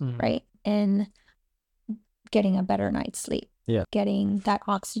nose, right? And getting a better night's sleep. Yeah. Getting that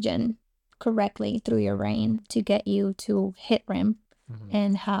oxygen correctly through your brain to get you to hit REM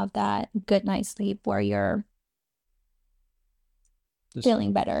and have that good night's sleep where you're just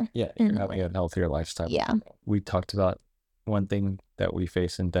feeling better. Yeah, you're having a healthier lifestyle. Yeah. We talked about one thing that we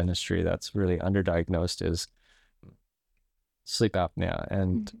face in dentistry that's really underdiagnosed is sleep apnea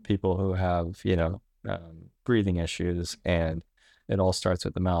and people who have, breathing issues, and it all starts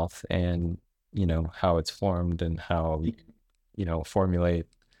with the mouth and, how it's formed and how, formulate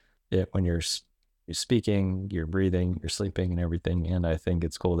it when you're speaking, you're breathing, you're sleeping and everything. And I think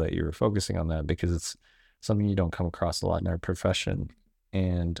it's cool that you're focusing on that because it's something you don't come across a lot in our profession.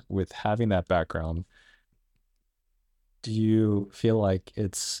 And with having that background, do you feel like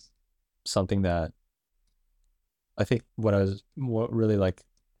it's something that I think what really like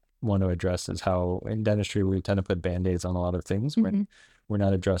want to address is how in dentistry we tend to put band-aids on a lot of things when we're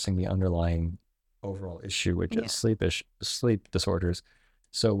not addressing the underlying overall issue, which is sleep disorders.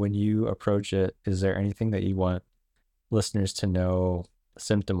 So when you approach it, is there anything that you want listeners to know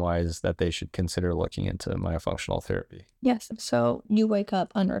symptom-wise that they should consider looking into myofunctional therapy? Yes. So you wake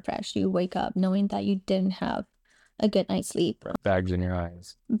up unrefreshed. You wake up knowing that you didn't have a good night's sleep. Bags in your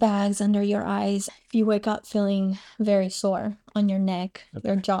eyes. Bags under your eyes. If you wake up feeling very sore on your neck,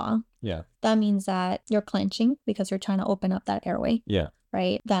 your jaw. Yeah. That means that you're clenching because you're trying to open up that airway. Yeah.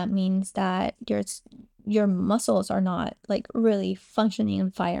 Right. That means that your muscles are not like really functioning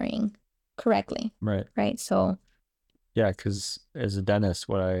and firing correctly. Right. Right. So yeah, because as a dentist,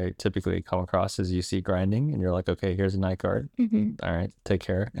 what I typically come across is you see grinding and you're like, okay, here's a night guard. All right, take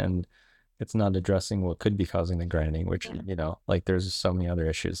care. And it's not addressing what could be causing the grinding, which, like there's so many other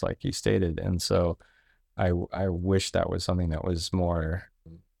issues like you stated. And so I wish that was something that was more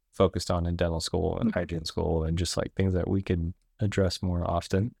focused on in dental school and hygiene school and just like things that we could address more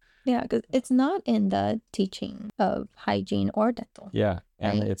often. Yeah, because it's not in the teaching of hygiene or dental. Yeah,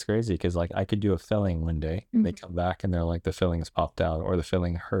 and it's crazy because like I could do a filling one day, and they come back and they're like the filling's popped out or the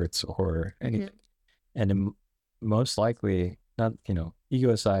filling hurts or anything, and most likely not, ego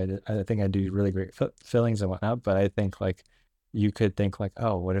aside, I think I do really great fillings and whatnot, but I think like you could think like,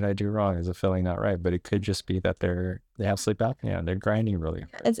 oh, what did I do wrong? Is the filling not right? But it could just be that they have sleep apnea and they're grinding really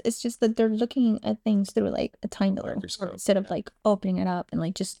hard. It's just that they're looking at things through like a tiny little instead of like opening it up and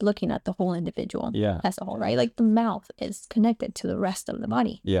like just looking at the whole individual as a whole, right? Like the mouth is connected to the rest of the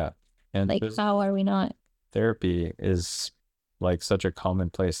body. Yeah. And like how are we not? Therapy is like such a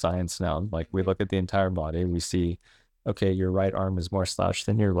commonplace science now. Like we look at the entire body, we see, okay, your right arm is more slouched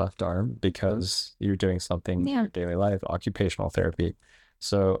than your left arm because you're doing something in your daily life, occupational therapy.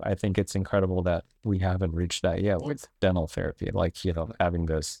 So I think it's incredible that we haven't reached that yet with dental therapy, like, having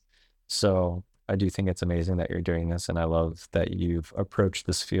this. So I do think it's amazing that you're doing this. And I love that you've approached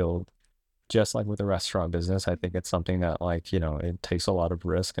this field just like with the restaurant business. I think it's something that like, it takes a lot of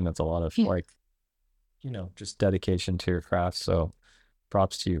risk and it's a lot of like, just dedication to your craft. So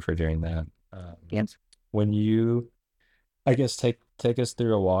props to you for doing that. When you I guess take us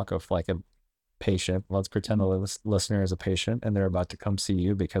through a walk of like a patient. Let's pretend the listener is a patient and they're about to come see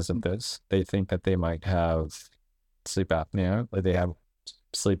you because of this. They think that they might have sleep apnea, like they have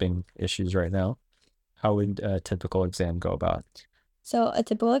sleeping issues right now. How would a typical exam go about? So a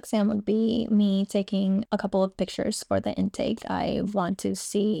typical exam would be me taking a couple of pictures for the intake. I want to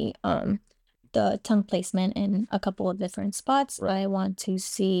see the tongue placement in a couple of different spots. Right. I want to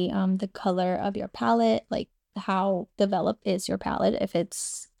see the color of your palate, like how developed is your palate, if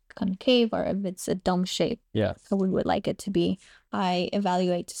it's concave or if it's a dome shape. Yeah. So we would like it to be. I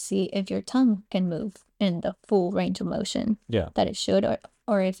evaluate to see if your tongue can move in the full range of motion Yeah. that it should,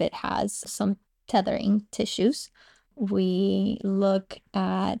 or if it has some tethering tissues. We look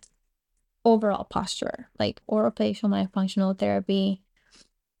at overall posture, like orofacial myofunctional therapy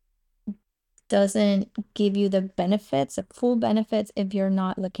doesn't give you the benefits, the full benefits, if you're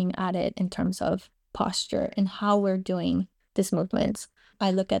not looking at it in terms of posture and how we're doing these movements.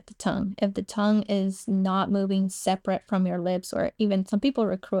 I look at the tongue. If the tongue is not moving separate from your lips, or even some people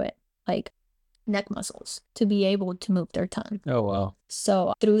recruit like neck muscles to be able to move their tongue. Oh, wow.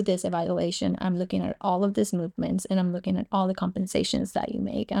 So through this evaluation, I'm looking at all of these movements and I'm looking at all the compensations that you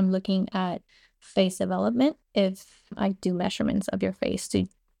make. I'm looking at face development. If I do measurements of your face to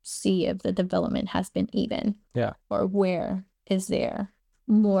see if the development has been even. Yeah. Or where is there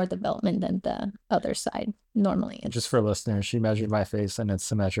more development than the other side. Normally it's just for listeners, she measured my face and it's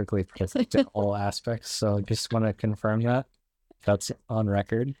symmetrically perfect in all aspects. So just want to confirm that. That's on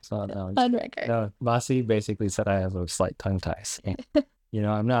record. So no, on record. No, Massi basically said I have a slight tongue tie. So,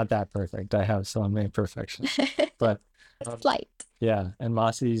 I'm not that perfect. I have some imperfections, but slight. Yeah, and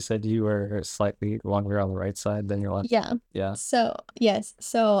Massi said you were slightly longer on the right side than your left. Yeah. Yeah. So yes.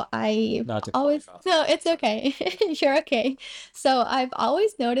 So I Not to always no, it's okay. You're okay. So I've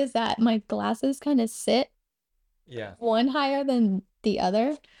always noticed that my glasses kind of sit one higher than the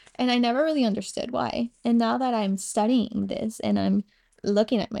other. And I never really understood why. And now that I'm studying this and I'm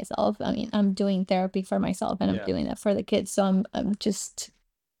looking at myself, I mean, I'm doing therapy for myself and I'm doing that for the kids. So I'm just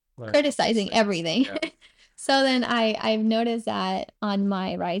criticizing everything. Yeah. So then I've noticed that on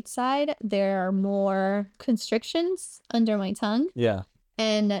my right side, there are more constrictions under my tongue. Yeah.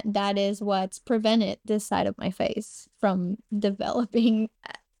 And that is what's prevented this side of my face from developing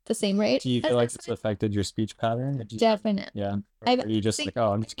at the same rate. Do you feel like it's affected your speech pattern? Definitely. Yeah. Or are you just like,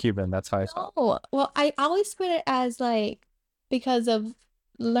 oh, I'm just Cuban. That's how I talk. Oh, well, I always put it as like because of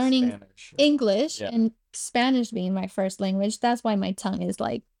learning Spanish. English Yeah. and Spanish being my first language. That's why my tongue is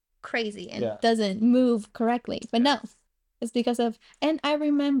like crazy and Yeah. doesn't move correctly. But no, it's because of, and I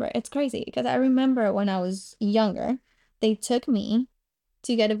remember, it's crazy because I remember when I was younger, they took me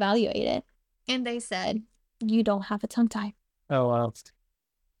to get evaluated and they said, you don't have a tongue tie. Oh, wow.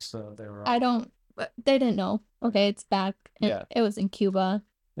 So they were. I don't, they didn't know. Okay, it's back. Yeah. It was in Cuba.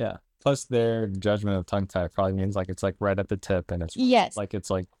 Yeah. Plus their judgment of tongue tie probably means like it's like right at the tip and it's Yes. like it's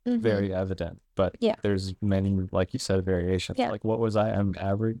like very evident. But yeah, there's many, like you said, variations. Yeah. Like what was I? I'm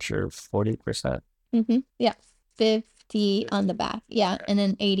average or 40%? Yeah. 50 on the back. Yeah. Okay. And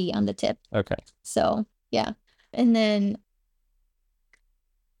then 80 on the tip. Okay. So yeah. And then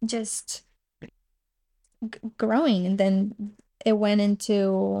just growing, and then it went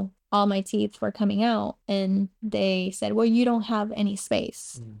into all my teeth were coming out and they said, well, you don't have any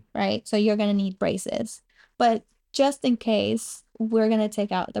space, right? So you're going to need braces. But just in case, we're going to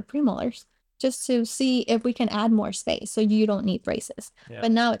take out the premolars just to see if we can add more space so you don't need braces. Yeah.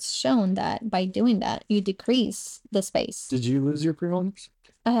 But now it's shown that by doing that, you decrease the space. Did you lose your premolars?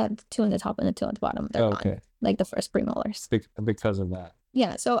 I had 2 on the top and the 2 on the bottom. They're gone, like the first premolars. Because of that.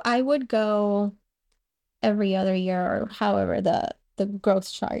 Yeah. So I would go every other year or however the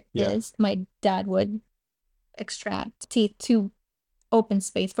growth chart is. My dad would extract teeth to open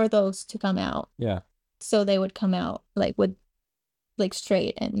space for those to come out. Yeah. So they would come out like with like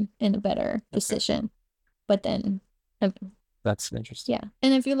straight and in a better position. But then that's interesting. Yeah.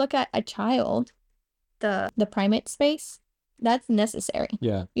 And if you look at a child, the primate space, that's necessary.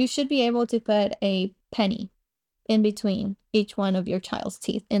 Yeah. You should be able to put a penny in between each one of your child's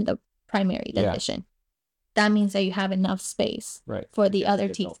teeth in the primary division. That means that you have enough space for the other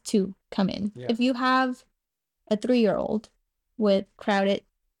teeth to come in. Yeah. If you have a 3-year-old with crowded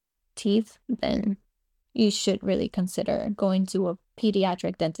teeth, then you should really consider going to a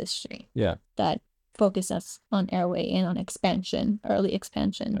pediatric dentistry. Yeah. That focuses on airway and on expansion, early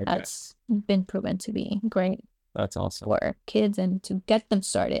expansion. Okay. That's been proven to be great. That's awesome. For kids and to get them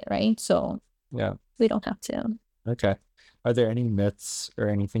started, right? So yeah, we don't have to. Okay. Are there any myths or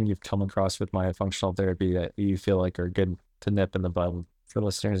anything you've come across with myofunctional therapy that you feel like are good to nip in the bud for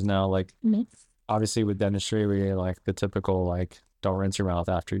listeners now? Like myths? obviously with dentistry, we like the typical like don't rinse your mouth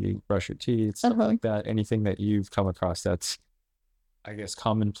after you brush your teeth, stuff like that. Anything that you've come across that's, I guess,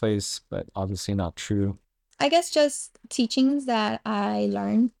 commonplace, but obviously not true. I guess just teachings that I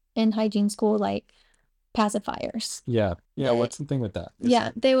learned in hygiene school, like pacifiers. Yeah. Yeah. What's the thing with that? Yeah,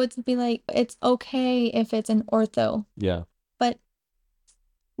 they would be like, it's okay if it's an ortho. Yeah. But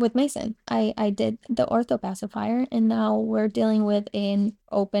with Mason, I did the ortho pacifier, and now we're dealing with an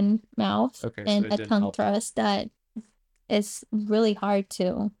open mouth and a tongue thrust that is really hard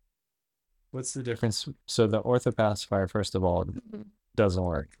to. What's the difference? So the ortho pacifier, first of all, doesn't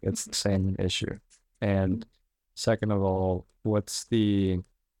work. It's the same issue. And second of all, what's the,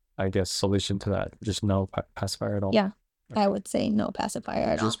 I guess, solution to that? Just no pacifier at all? Yeah, I would say no pacifier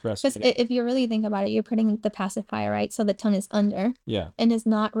at all. Because if you really think about it, you're putting the pacifier, right? So the tongue is under. Yeah. And it's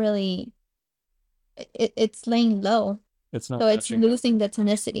not really, it's laying low. It's not. So it's losing the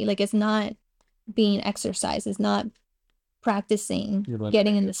tonicity. Like it's not being exercised. It's not practicing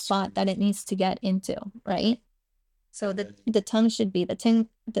getting in the spot that it needs to get into, right? So the tongue should be, the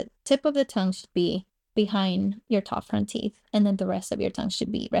tip of the tongue should be behind your top front teeth, and then the rest of your tongue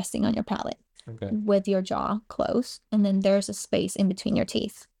should be resting on your palate with your jaw closed, and then there's a space in between your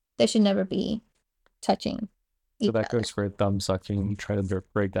teeth. They should never be touching. So that goes for thumb sucking. Try to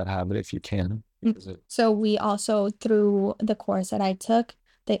break that habit if you can. So we also, through the course that I took,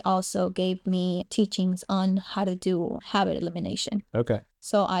 they also gave me teachings on how to do habit elimination. Okay.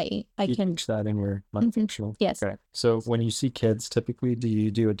 So I you can teach that in your non-functional. Yes. Okay. So when you see kids, typically, do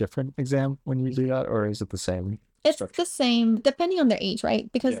you do a different exam when you do that, or is it the same? It's the same depending on their age,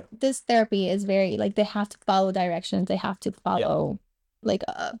 right? Because this therapy is very like they have to follow directions, they have to follow like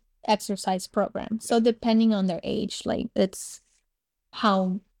a exercise program. So depending on their age, like it's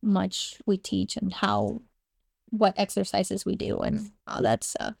how much we teach and what exercises we do and all that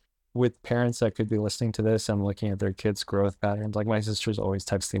stuff. With parents that could be listening to this and looking at their kids' growth patterns, like my sister's always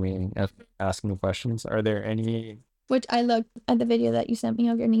texting me and asking questions. Are there any? Which I looked at the video that you sent me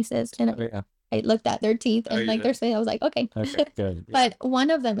of your nieces, and I looked at their teeth and like their face. I was like, okay, good. But one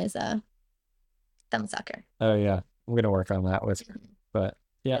of them is a thumb sucker. Oh yeah, I'm gonna work on that with her. But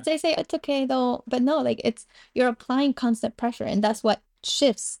yeah, they say it's okay though, but no, like you're applying constant pressure, and that's what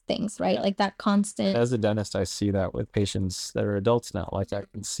shifts things, right? Like that constant. As a dentist, I see that with patients that are adults now. Like I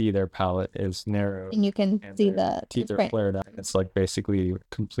can see their palate is narrow, and you can see the teeth are flared out. It's like basically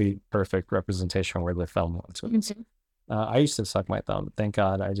complete perfect representation where the thumb was. I used to suck my thumb. Thank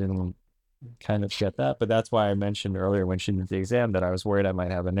God I didn't kind of get that. But that's why I mentioned earlier when she did the exam that I was worried I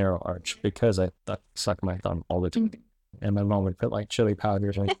might have a narrow arch because I sucked my thumb all the time. And my mom would put like chili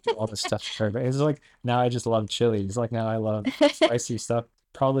powders and do all this stuff for her. It's like now I just love chili. It's like now I love spicy stuff,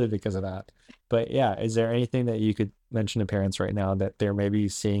 probably because of that. But yeah, is there anything that you could mention to parents right now that they're maybe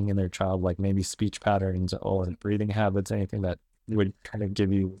seeing in their child, like maybe speech patterns or breathing habits, anything that would kind of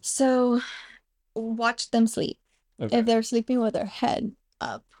give you? So watch them sleep. If they're sleeping with their head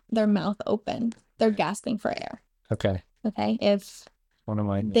up, their mouth open, they're gasping for air. Okay. If one of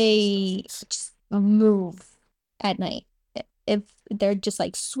my they just move at night, if they're just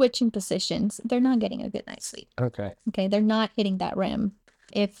like switching positions, they're not getting a good night's sleep. Okay. They're not hitting that REM.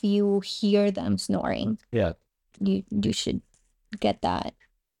 If you hear them snoring, you should get that.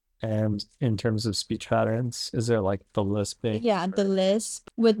 And in terms of speech patterns, is there like the lisping? Yeah, the lisp.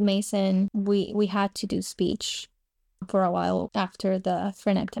 With Mason, we had to do speech for a while after the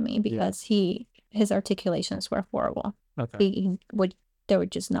frenectomy because his articulations were horrible. They were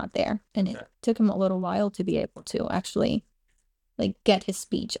just not there, and it took him a little while to be able to actually like get his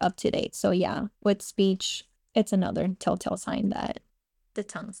speech up to date. So yeah, with speech, it's another telltale sign that the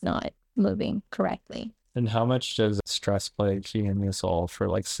tongue's not moving correctly. And how much does stress play a key in this all for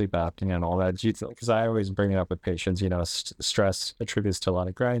like sleep apnea and all that? Do you think? Because I always bring it up with patients, stress attributes to a lot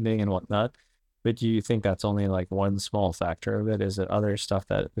of grinding and whatnot. But do you think that's only like one small factor of it? Is it other stuff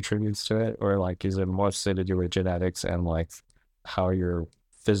that attributes to it? Or like, is it mostly to do with genetics and like how your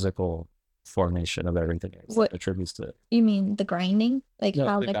physical formation of everything is attributes to it? You mean the grinding? Like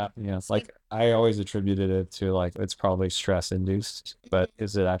how like apnea. Like I always attributed it to like it's probably stress induced, but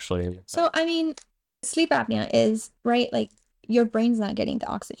is it actually? So I mean, sleep apnea is right, like your brain's not getting the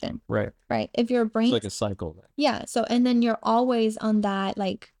oxygen. Right. If your brain, it's like a cycle. Yeah. So and then you're always on that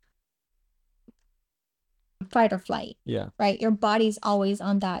like fight or flight. Yeah. Right. Your body's always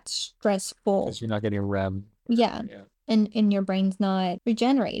on that stressful. Because you're not getting REM. Yeah. And your brain's not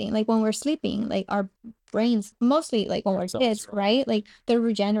regenerating. Like when we're sleeping, like our brains, mostly like when we're kids, right? Like they're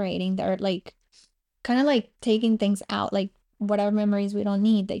regenerating. They're like kind of like taking things out, like whatever memories we don't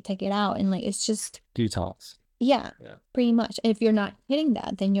need, they take it out. And like it's just detox. Yeah, Yeah. pretty much. If you're not hitting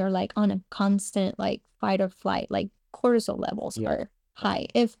that, then you're like on a constant like fight or flight, like cortisol levels are high.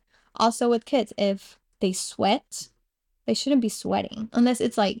 If also with kids, if they sweat, they shouldn't be sweating unless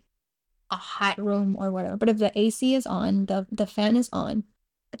it's like a hot room or whatever. But if the AC is on, the fan is on,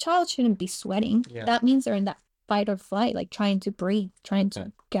 a child shouldn't be sweating. Yeah. That means they're in that fight or flight, like trying to breathe, trying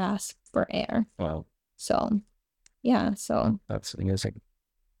to gasp for air. Wow. So, yeah. So that's amazing.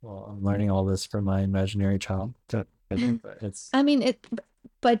 Well, I'm learning all this from my imaginary child. It's I mean it,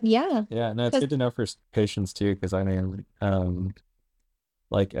 but yeah. Yeah, no, it's good to know for patients too, because I mean,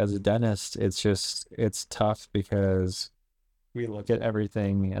 like as a dentist, it's tough because we look at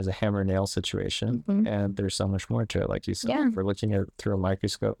everything as a hammer nail situation, and there's so much more to it. Like you said, we're looking at it through a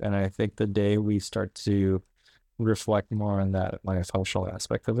microscope, and I think the day we start to reflect more on that myofunctional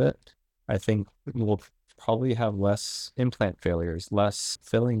aspect of it, I think we'll probably have less implant failures, less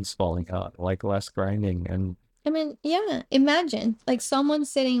fillings falling out, like less grinding. And I mean, yeah, imagine like someone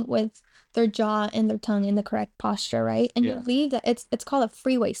sitting with their jaw and their tongue in the correct posture, right? And you leave that it's called a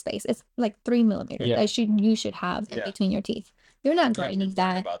freeway space. It's like 3 millimeters that you should have in between your teeth. You're not grinding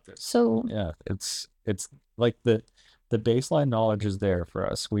that. So yeah, it's like the baseline knowledge is there for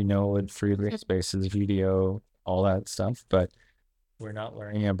us. We know what freeway spaces, video, all that stuff, but we're not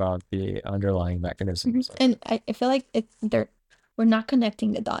learning about the underlying mechanisms. and I feel like we're not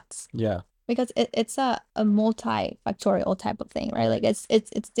connecting the dots. Yeah. Because it's a multifactorial type of thing, right? Like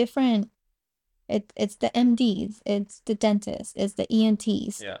it's different. It's the MDs, it's the dentists, it's the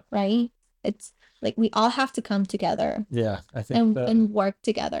ENTs, right? It's like we all have to come together. Yeah, I think and work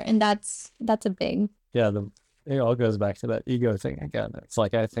together, and that's a big. Yeah, it all goes back to that ego thing again. It's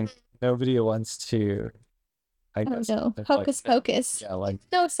like I think nobody wants to. I don't guess know. it's Hocus pocus. Yeah, like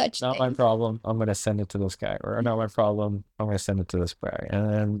No such not my thing. problem. I'm gonna send it to this guy, or not my problem. I'm gonna send it to this guy, and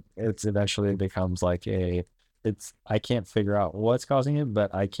then it's eventually becomes like I can't figure out what's causing it,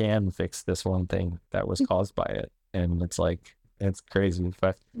 but I can fix this one thing that was caused by it, and it's like it's crazy.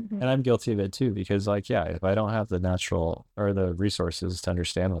 But and I'm guilty of it too, because like yeah, if I don't have the natural or the resources to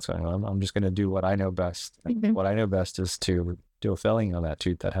understand what's going on, I'm just gonna do what I know best. What I know best is to do a filling on that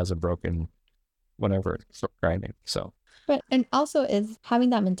tooth that has a broken whatever grinding. So But and also is having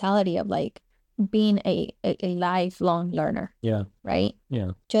that mentality of like being a lifelong learner. Yeah. Right?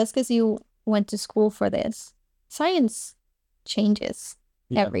 Yeah. Just because you went to school for this, science changes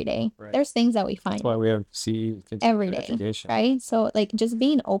every day. Right. There's things that we find. That's why we have CE every day, education. right? So like just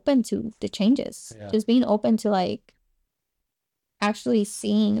being open to the changes, just being open to like actually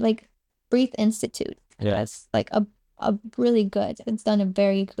seeing like Breathe Institute. That's like a really good. It's done a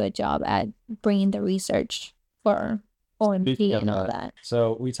very good job at bringing the research for OMP and all that.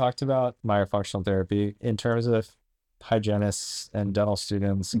 So we talked about myofunctional therapy in terms of hygienists and dental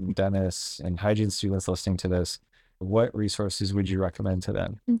students and dentists and hygiene students listening to this. What resources would you recommend to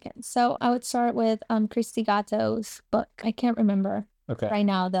them? Okay, so I would start with Christy Gatto's book. I can't remember right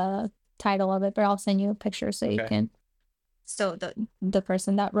now the title of it, but I'll send you a picture so you can. So the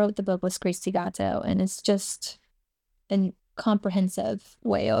person that wrote the book was Christy Gatto, and it's just a comprehensive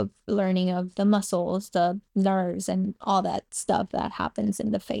way of learning of the muscles, the nerves, and all that stuff that happens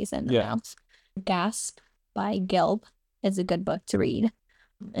in the face and the mouth. Gasp by Gelb is a good book to read,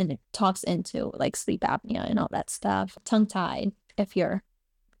 and it talks into like sleep apnea and all that stuff. Tongue tied, if you're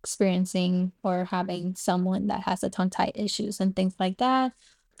experiencing or having someone that has a tongue tied issues and things like that.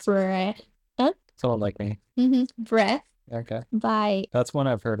 Breath. Someone like me. Breath. Okay. By That's one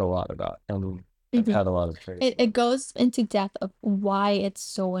I've heard a lot about. And I've had a lot of experience. it goes into depth of why it's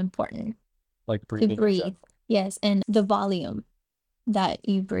so important Like to breathing. breathe. Yes, and the volume that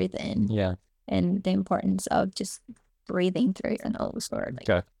you breathe in. Yeah. And the importance of just breathing through your nose or like.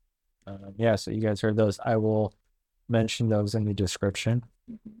 Okay. Yeah, so you guys heard those. I will mention those in the description,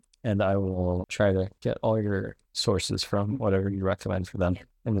 and I will try to get all your sources from whatever you recommend for them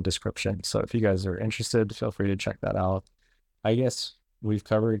in the description. So if you guys are interested, feel free to check that out. I guess we've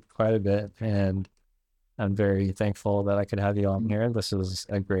covered quite a bit, and I'm very thankful that I could have you on here. This is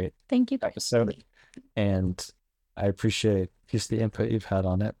a great Thank you episode, and I appreciate just the input you've had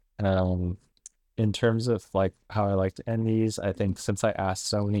on it. In terms of like how I like to end these, I think since I asked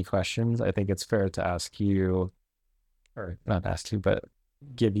so many questions, I think it's fair to ask you, or not ask you, but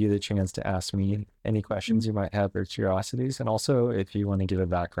give you the chance to ask me any questions you might have or curiosities. And also if you want to give a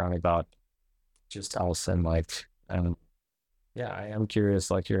background about just Allison, like, yeah, I am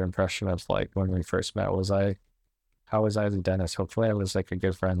curious, like your impression of like when we first met. How was I as a dentist? Hopefully I was like a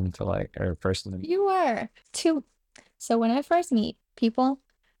good friend to like, or person. You were too. So when I first meet people,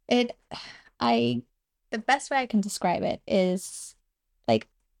 the best way I can describe it is like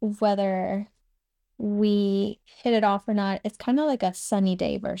whether we hit it off or not, it's kind of like a sunny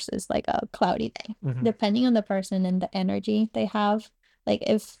day versus like a cloudy day, depending on the person and the energy they have. Like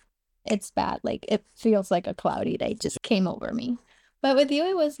if it's bad, like it feels like a cloudy day just came over me. But with you,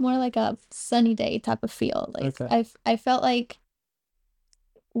 it was more like a sunny day type of feel. Like Okay. I felt like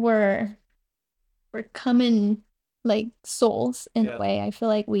we're we're common like souls in a way. I feel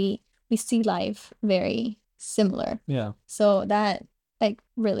like we see life very similar. Yeah. So that like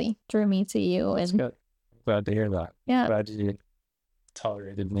really drew me to you. That's And good. Glad to hear that. yeah, Glad you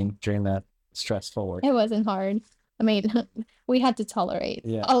tolerated me during that stressful work. it wasn't hard. I mean, we had to tolerate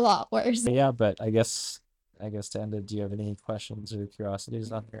Yeah. a lot worse. Yeah, but I guess to end it, do you have any questions or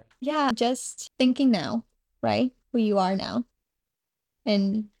curiosities on here? Yeah, just thinking now, right? Who you are now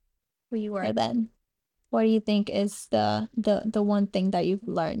and who you were then. What do you think is the one thing that you've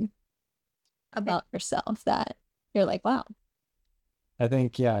learned about yourself that you're like, wow. I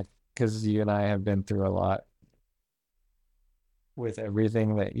think, yeah, because you and I have been through a lot. With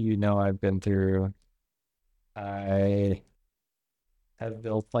everything that I've been through, I have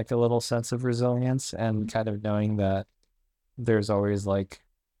built like a little sense of resilience and kind of knowing that there's always like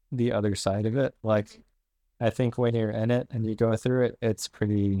the other side of it. Like, I think when you're in it and you go through it, it's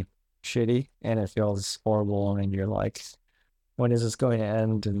pretty shitty and it feels horrible. And you're like, when is this going to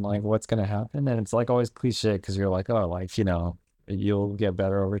end? And like, what's going to happen? And it's like always cliche because you're like, oh, like, you'll get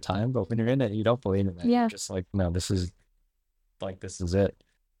better over time. But when you're in it, you don't believe in it. Yeah. You're just like, no, this is it.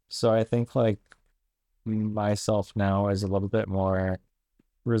 So I think like myself now is a little bit more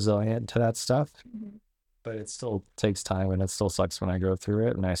resilient to that stuff, but it still takes time and it still sucks when I go through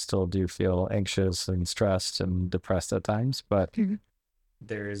it. And I still do feel anxious and stressed and depressed at times, but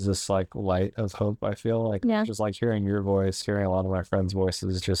there is this like light of hope. I feel like just like hearing your voice, hearing a lot of my friends'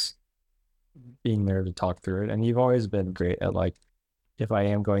 voices, just being there to talk through it. And you've always been great at like, if I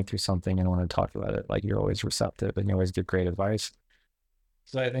am going through something and want to talk about it, like you're always receptive and you always give great advice.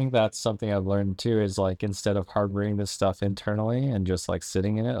 So I think that's something I've learned too, is like instead of harboring this stuff internally and just like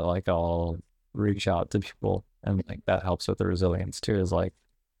sitting in it, like I'll reach out to people, and like that helps with the resilience too, is like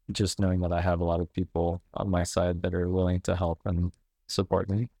just knowing that I have a lot of people on my side that are willing to help and support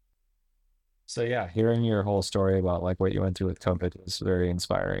me. So yeah, hearing your whole story about like what you went through with COVID was very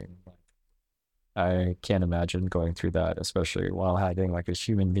inspiring. I can't imagine going through that, especially while having like a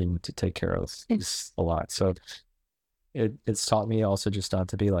human being to take care of, is a lot. So it's taught me also just not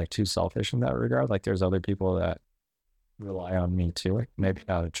to be like too selfish in that regard. Like there's other people that rely on me too, like maybe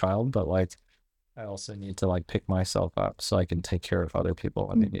not a child, but like I also need to like pick myself up so I can take care of other people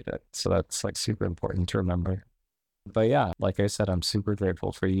when they need it. So that's like super important to remember. But yeah, like I said, I'm super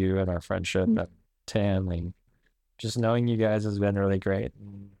grateful for you and our friendship and Tam, and just knowing you guys has been really great.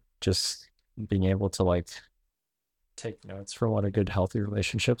 And just being able to like take notes from what a good healthy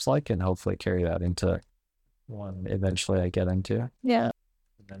relationship's like and hopefully carry that into one eventually I get into. Yeah.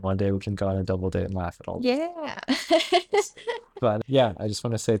 And then one day we can go on a double date and laugh at all. Yeah. But yeah, I just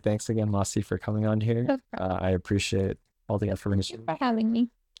want to say thanks again, Massi, for coming on here. I appreciate all the information. Thank you for having me.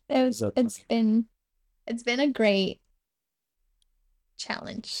 It's been a great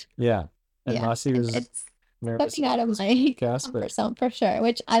challenge. Yeah. And Massi was it's stepping out of my comfort zone for sure,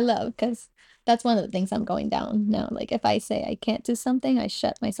 which I love because that's one of the things I'm going down now. Like if I say I can't do something, I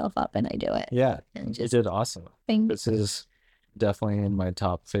shut myself up and I do it. Yeah, and you did awesome. This is definitely in my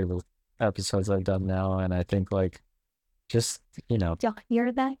top favorite episodes I've done now, and I think like just y'all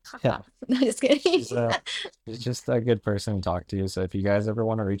hear that? Yeah. No, just kidding. She's just a good person to talk to. So if you guys ever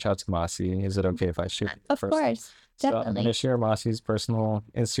want to reach out to Massi, is it okay if I share? Of course. So Definitely. I'm going to share Massi's personal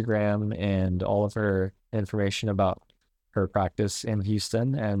Instagram and all of her information about her practice in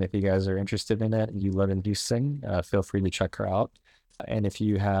Houston. And if you guys are interested in it and you live in Houston, feel free to check her out. And if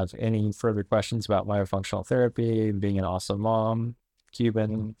you have any further questions about myofunctional therapy, being an awesome mom,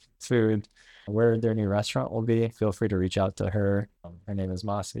 Cuban food, where their new restaurant will be, feel free to reach out to her. Her name is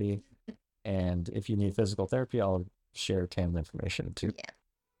Massi. And if you need physical therapy, I'll share Tam's information too. Yeah.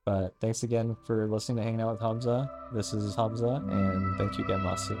 But thanks again for listening to Hanging Out with Hamza. This is Hamza, and thank you again,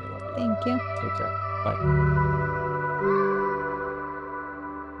 Massi. Thank you. Take care. Bye.